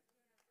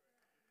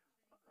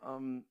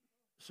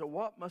 So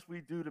what must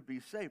we do to be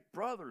saved?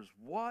 Brothers,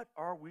 what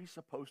are we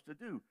supposed to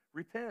do?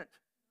 Repent.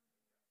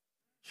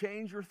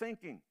 Change your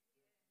thinking.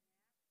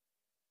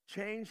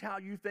 Change how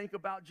you think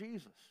about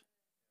Jesus.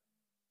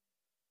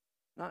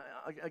 Now,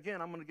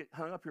 again, I'm going to get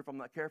hung up here if I'm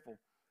not careful.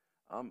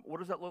 What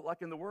does that look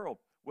like in the world?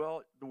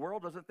 Well, the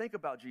world doesn't think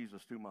about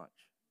Jesus too much.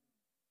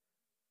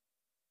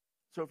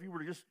 So if you were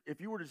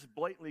to just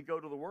blatantly go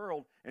to the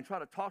world and try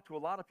to talk to a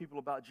lot of people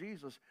about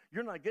Jesus,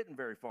 you're not getting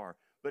very far.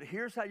 But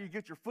here's how you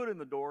get your foot in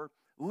the door.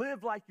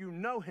 Live like you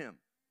know him.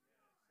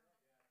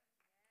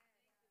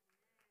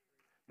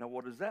 Now,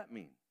 what does that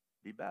mean?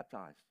 Be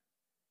baptized.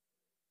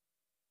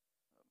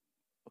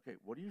 Okay,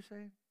 what are you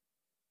saying?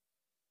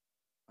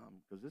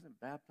 Because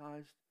isn't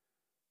baptized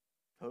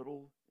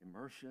total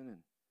immersion? And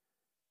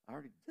I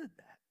already did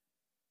that.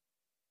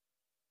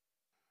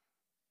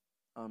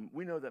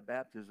 We know that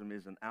baptism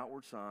is an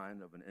outward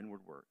sign of an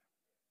inward work.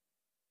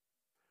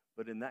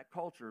 But in that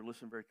culture,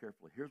 listen very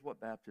carefully. Here's what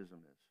baptism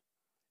is.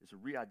 It's a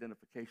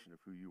re-identification of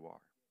who you are.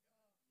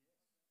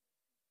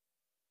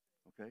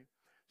 Okay?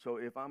 So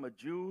if I'm a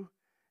Jew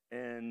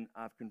and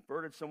I've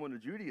converted someone to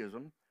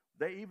Judaism,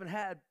 they even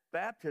had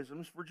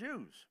baptisms for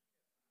Jews.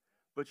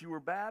 But you were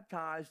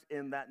baptized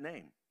in that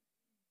name.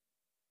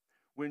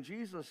 When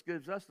Jesus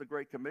gives us the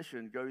Great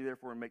Commission, go ye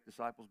therefore and make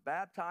disciples,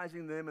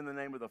 baptizing them in the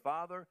name of the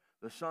Father,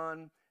 the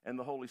Son, and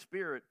the Holy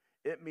Spirit,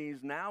 it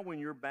means now when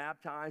you're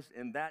baptized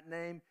in that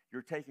name,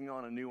 you're taking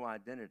on a new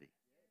identity.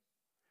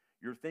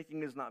 Your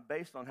thinking is not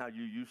based on how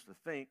you used to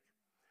think,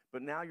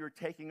 but now you're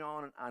taking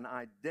on an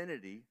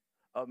identity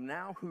of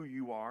now who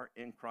you are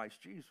in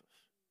Christ Jesus.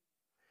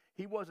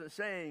 He wasn't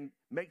saying,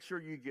 make sure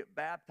you get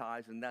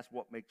baptized and that's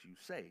what makes you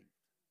saved.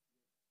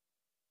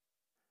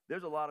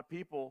 There's a lot of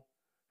people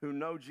who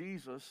know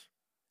Jesus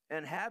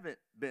and haven't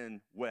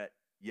been wet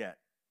yet.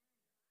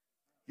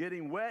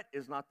 Getting wet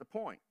is not the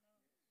point.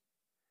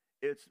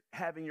 It's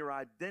having your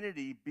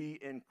identity be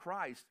in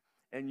Christ.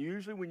 And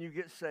usually when you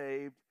get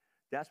saved,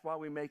 that's why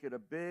we make it a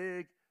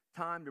big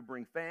time to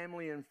bring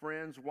family and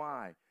friends.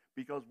 Why?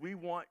 Because we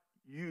want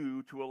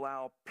you to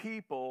allow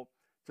people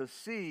to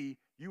see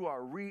you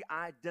are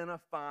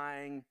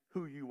re-identifying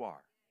who you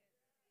are.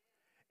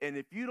 And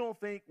if you don't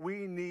think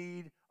we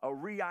need a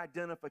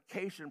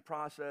re-identification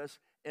process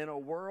in a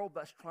world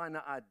that's trying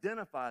to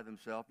identify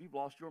themselves, you've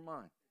lost your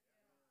mind.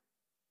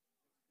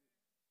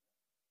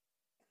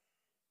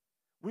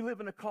 We live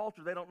in a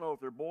culture, they don't know if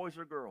they're boys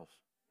or girls.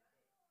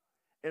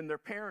 And their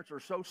parents are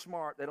so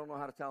smart, they don't know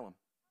how to tell them.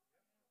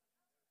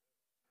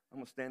 I'm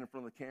going to stand in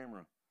front of the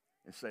camera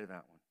and say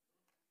that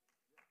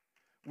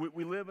one.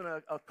 We live in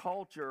a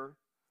culture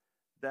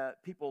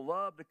that people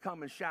love to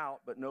come and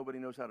shout, but nobody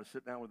knows how to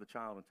sit down with a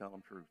child and tell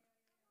them truth.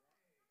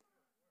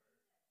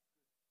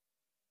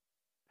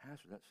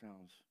 Pastor, that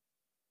sounds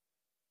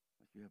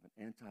like you have an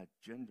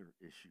anti-gender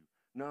issue.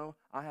 No,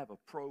 I have a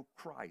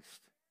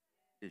pro-Christ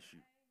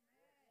issue.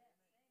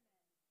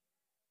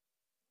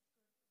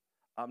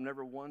 I've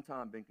never one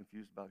time been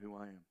confused about who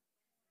I am.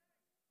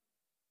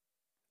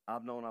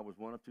 I've known I was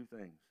one of two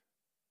things,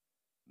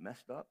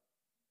 messed up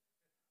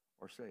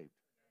or saved.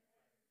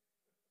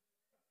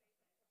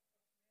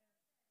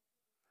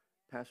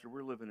 Pastor,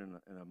 we're living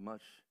in a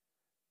much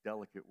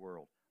delicate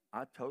world.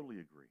 I totally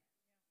agree.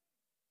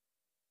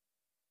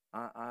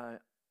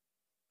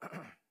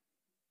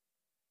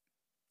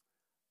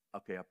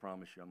 Okay, I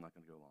promise you I'm not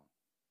going to go long.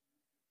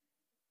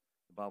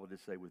 The Bible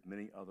did say with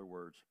many other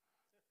words,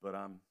 but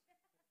I'm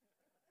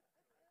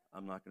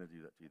not going to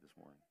do that to you this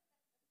morning.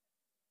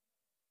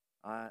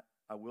 I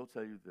will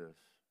tell you this.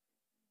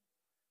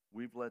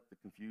 We've let the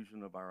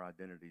confusion of our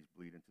identities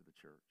bleed into the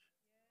church.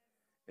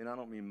 And I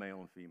don't mean male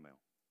and female.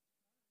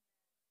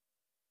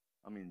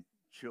 I mean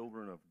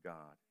children of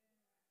God.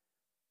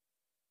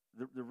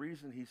 The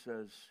reason he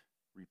says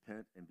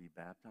repent and be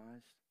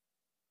baptized?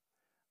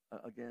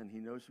 Again, he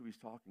knows who he's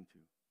talking to.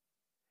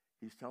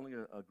 He's telling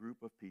a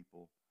group of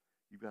people,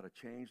 you've got to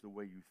change the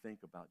way you think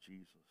about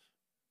Jesus.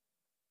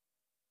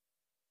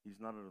 He's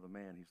not another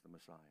man, he's the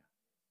Messiah.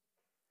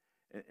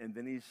 And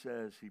then he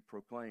says, he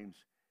proclaims,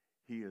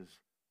 he is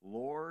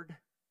Lord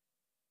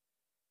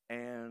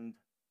and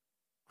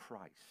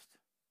Christ.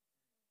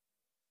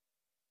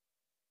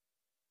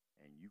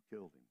 And you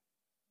killed him.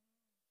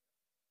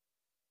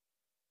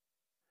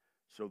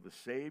 So the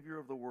Savior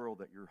of the world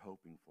that you're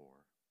hoping for,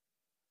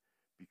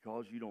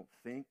 because you don't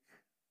think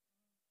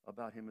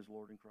about him as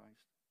Lord in Christ,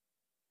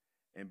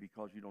 and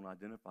because you don't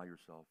identify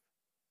yourself,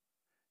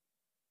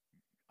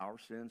 our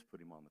sins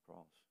put him on the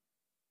cross.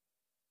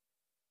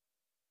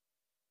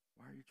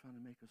 Why are you trying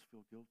to make us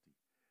feel guilty?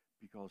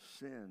 Because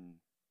sin,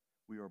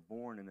 we are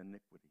born in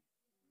iniquity.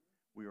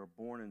 We are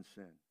born in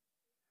sin.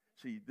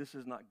 See, this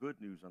is not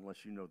good news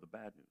unless you know the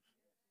bad news.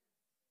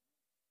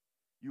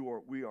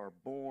 We are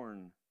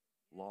born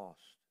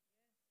lost.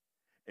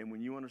 And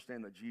when you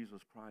understand that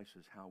Jesus Christ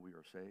is how we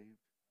are saved,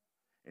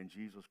 and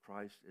Jesus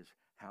Christ is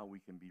how we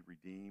can be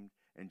redeemed,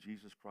 and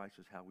Jesus Christ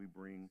is how we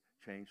bring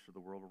change to the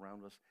world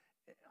around us,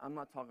 I'm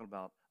not talking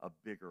about a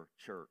bigger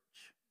church.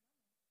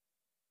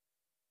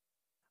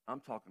 I'm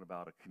talking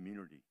about a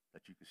community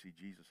that you can see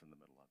Jesus in the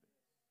middle of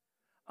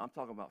it. I'm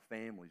talking about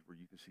families where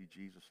you can see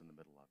Jesus in the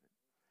middle of it.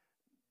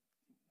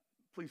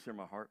 Please hear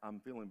my heart. I'm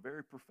feeling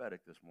very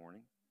prophetic this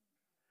morning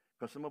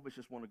because some of us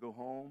just want to go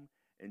home,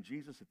 and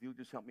Jesus, if you'll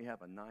just help me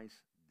have a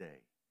nice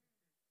day.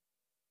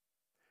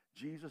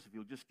 Jesus, if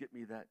you'll just get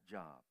me that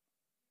job.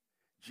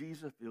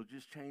 Jesus, if you'll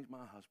just change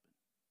my husband.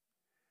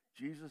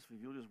 Jesus,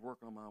 if you'll just work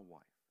on my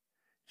wife.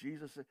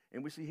 Jesus,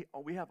 and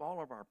we have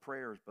all of our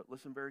prayers, but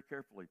listen very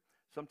carefully.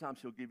 Sometimes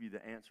he'll give you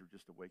the answer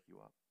just to wake you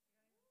up.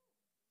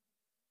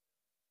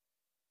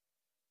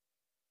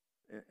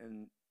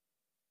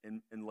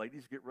 And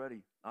ladies, get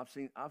ready. I've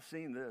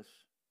seen this.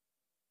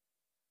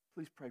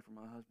 Please pray for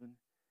my husband.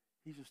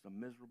 He's just a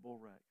miserable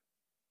wreck.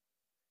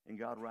 And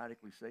God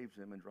radically saves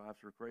him and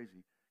drives her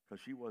crazy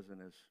because she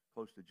wasn't as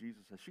close to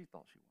Jesus as she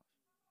thought she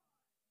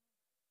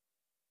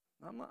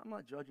was. I'm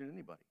not judging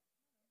anybody.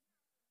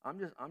 I'm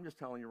just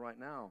telling you right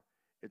now,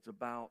 it's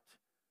about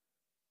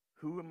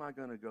who am I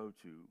going to go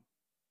to?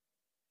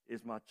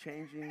 Is my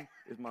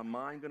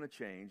mind going to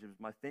change? Is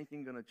my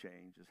thinking going to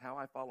change? Is how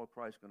I follow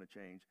Christ going to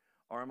change?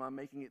 Or am I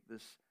making it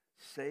this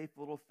safe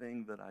little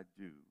thing that I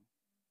do?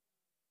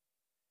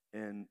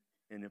 And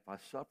if I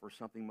suffer,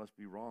 something must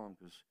be wrong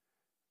because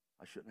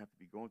I shouldn't have to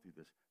be going through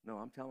this. No,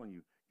 I'm telling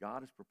you,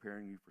 God is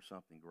preparing you for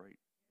something great.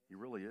 He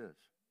really is.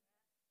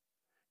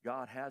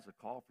 God has a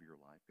call for your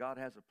life. God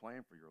has a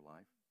plan for your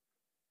life.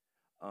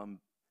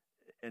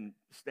 And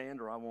stand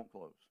or I won't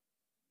close.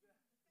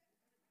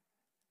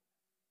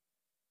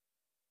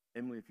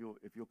 Emily, if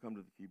you'll come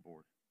to the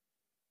keyboard.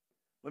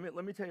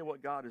 Let me tell you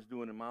what God is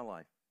doing in my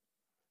life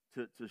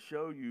to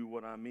show you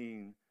what I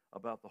mean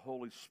about the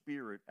Holy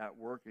Spirit at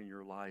work in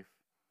your life,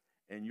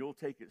 and you'll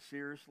take it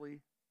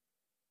seriously,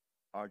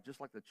 or just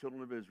like the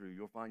children of Israel,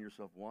 you'll find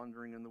yourself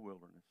wandering in the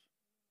wilderness.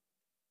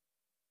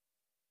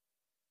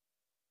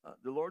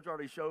 The Lord's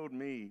already showed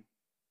me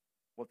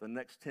what the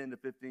next 10 to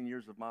 15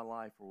 years of my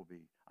life will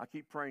be. I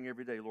keep praying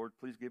every day, Lord,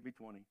 please give me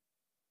 20.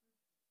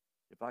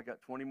 If I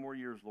got 20 more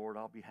years, Lord,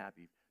 I'll be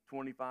happy.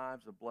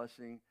 25's a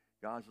blessing.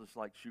 God's just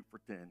like, shoot for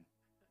 10.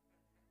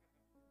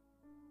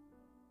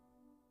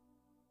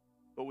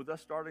 But with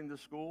us starting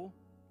this school,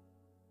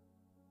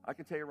 I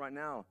can tell you right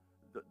now,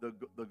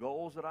 the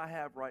goals that I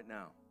have right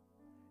now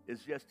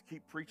is just to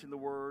keep preaching the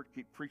word,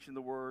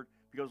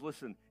 because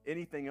listen,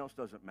 anything else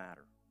doesn't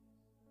matter.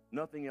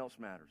 Nothing else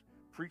matters.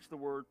 Preach the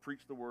word,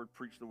 preach the word,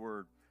 preach the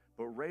word,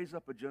 but raise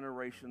up a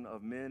generation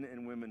of men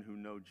and women who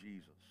know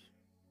Jesus.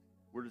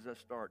 Where does that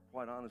start?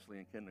 Quite honestly,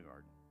 in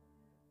kindergarten.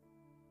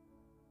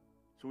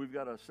 So we've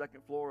got a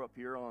second floor up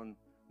here on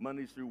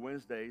Mondays through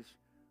Wednesdays.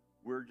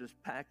 We're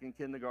just packing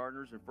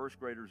kindergartners and first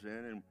graders in,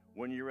 and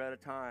 1 year at a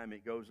time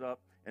it goes up.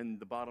 And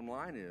the bottom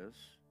line is,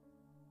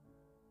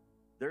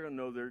 they're going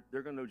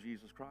to know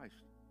Jesus Christ.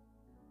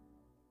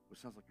 It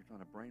sounds like you're trying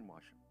to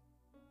brainwash them.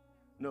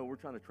 No, we're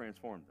trying to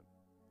transform them.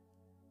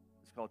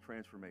 It's called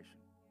transformation.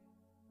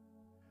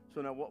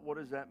 So now what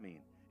does that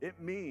mean? It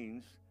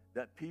means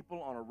that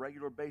people on a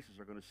regular basis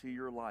are going to see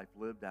your life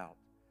lived out.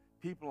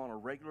 People on a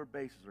regular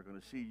basis are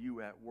going to see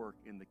you at work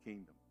in the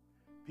kingdom.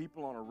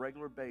 People on a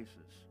regular basis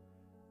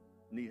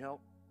need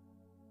help.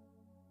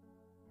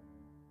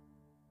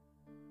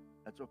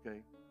 That's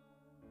okay.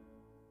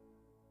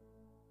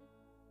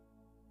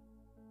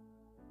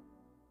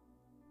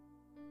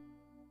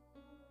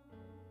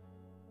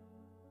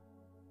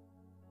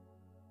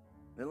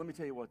 Now let me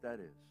tell you what that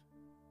is.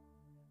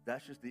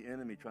 That's just the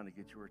enemy trying to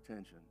get your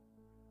attention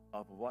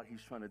off of what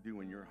he's trying to do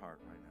in your heart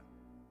right now.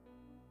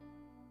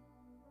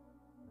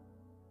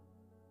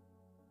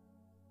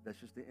 That's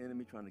just the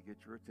enemy trying to get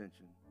your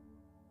attention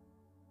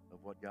of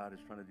what God is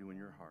trying to do in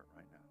your heart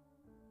right now.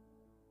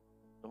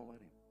 Don't let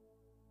him.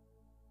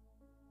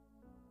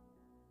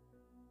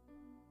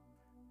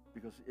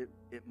 Because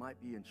it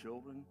might be in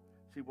children.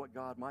 See, what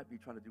God might be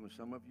trying to do in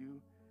some of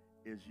you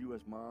is you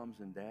as moms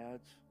and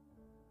dads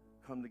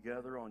come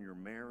together on your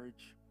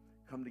marriage,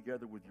 come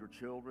together with your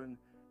children,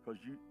 because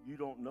you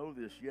don't know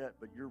this yet,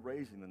 but you're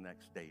raising the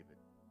next David.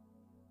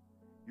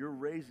 You're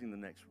raising the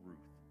next Ruth.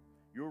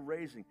 You're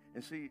raising.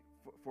 And see,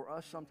 for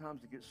us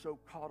sometimes to get so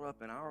caught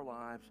up in our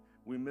lives,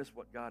 we miss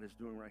what God is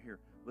doing right here.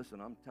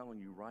 Listen, I'm telling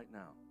you right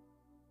now,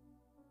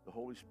 the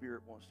Holy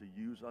Spirit wants to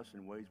use us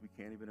in ways we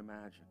can't even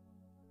imagine.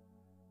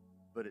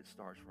 But it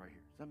starts right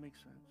here. Does that make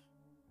sense?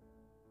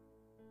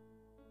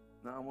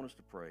 Now I want us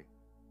to pray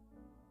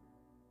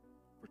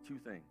for two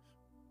things.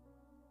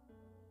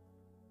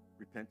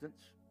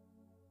 Repentance.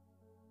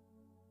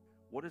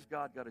 What has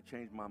God got to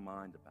change my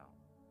mind about?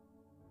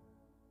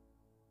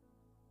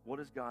 What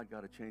has God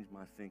got to change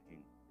my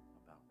thinking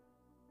about?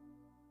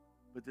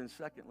 But then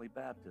secondly,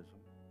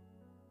 baptism.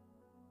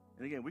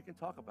 And again, we can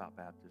talk about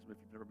baptism if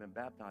you've never been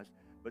baptized,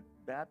 but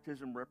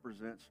baptism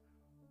represents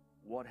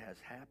what has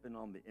happened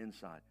on the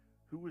inside.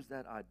 Who is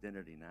that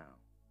identity now?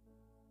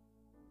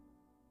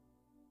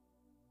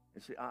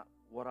 And see,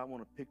 what I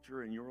want to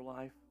picture in your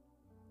life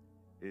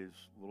is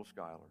little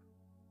Skylar.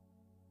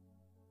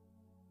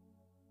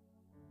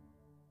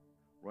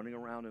 Running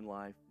around in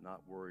life,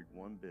 not worried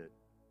one bit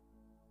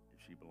if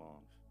she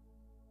belongs.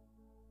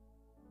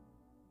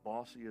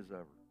 Bossy as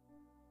ever.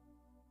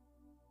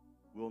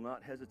 Will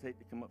not hesitate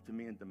to come up to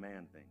me and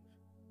demand things.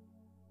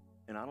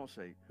 And I don't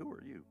say, who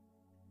are you?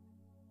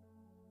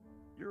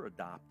 You're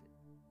adopted.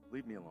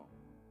 Leave me alone.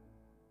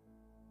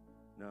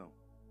 No.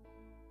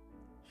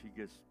 She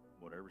gets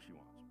whatever she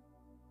wants.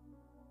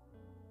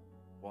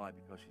 Why?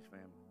 Because she's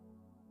family.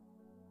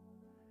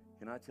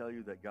 Can I tell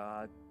you that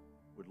God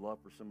would love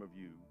for some of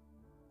you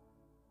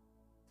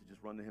to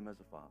just run to him as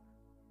a father?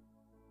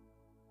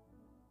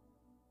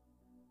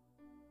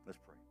 Let's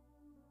pray.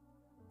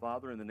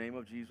 Father, in the name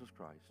of Jesus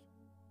Christ,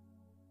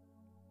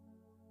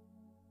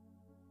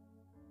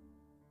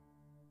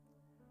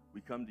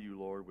 we come to you,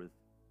 Lord, with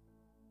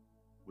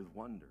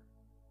wonder.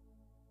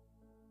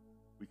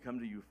 We come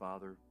to you,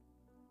 Father,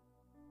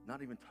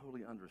 not even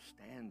totally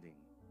understanding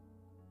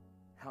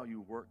how you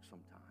work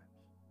sometimes,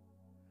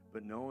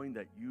 but knowing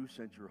that you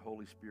sent your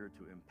Holy Spirit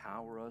to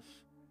empower us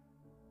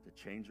to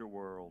change our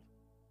world.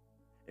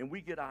 And we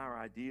get our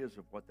ideas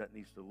of what that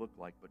needs to look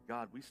like, but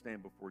God, we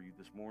stand before you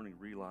this morning,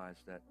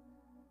 realize that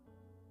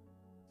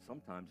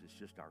sometimes it's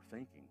just our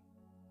thinking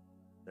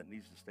that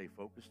needs to stay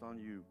focused on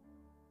you.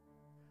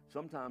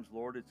 Sometimes,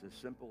 Lord, it's as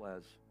simple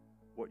as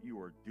what you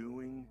are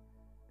doing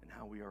and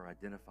how we are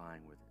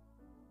identifying with it.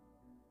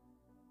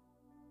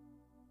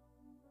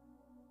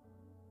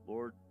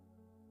 Lord,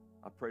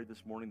 I pray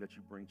this morning that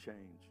you bring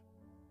change.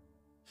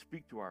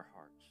 Speak to our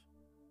hearts.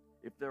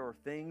 If there are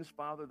things,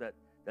 Father, that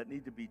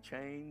need to be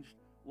changed,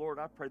 Lord,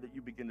 I pray that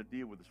you begin to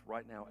deal with us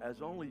right now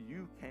as only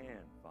you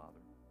can,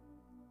 Father.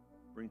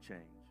 Bring change.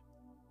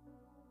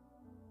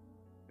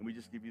 And we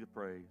just give you the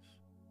praise.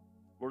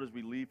 Lord, as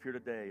we leave here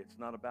today, it's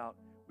not about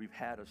we've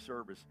had a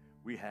service.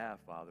 We have,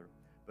 Father.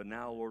 But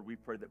now, Lord, we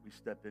pray that we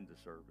step into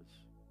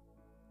service.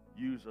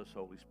 Use us,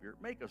 Holy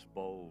Spirit. Make us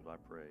bold, I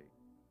pray.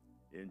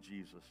 In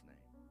Jesus' name.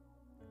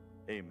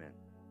 Amen.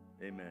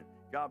 Amen.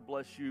 God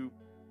bless you.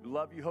 We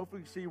love you.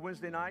 Hopefully we see you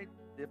Wednesday night.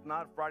 If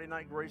not, Friday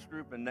night grace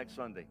group and next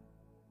Sunday.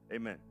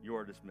 Amen. You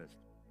are dismissed.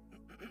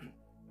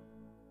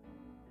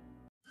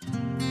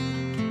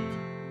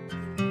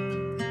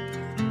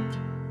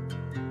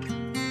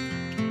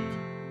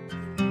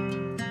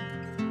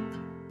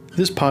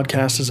 This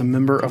podcast is a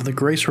member of the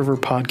Grace River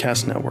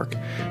Podcast Network.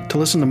 To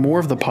listen to more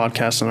of the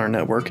podcasts in our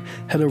network,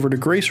 head over to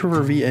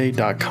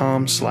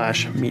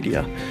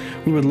graceriverva.com/media.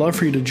 We would love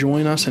for you to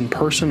join us in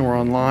person or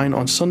online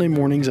on Sunday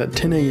mornings at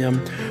 10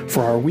 a.m.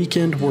 for our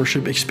weekend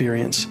worship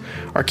experience.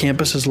 Our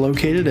campus is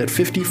located at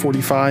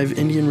 5045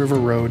 Indian River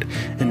Road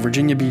in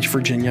Virginia Beach,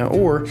 Virginia,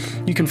 or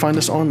you can find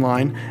us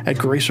online at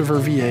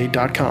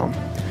graceriverva.com.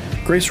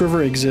 Grace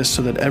River exists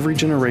so that every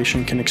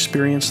generation can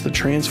experience the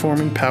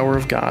transforming power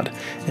of God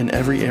in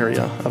every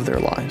area of their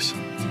lives.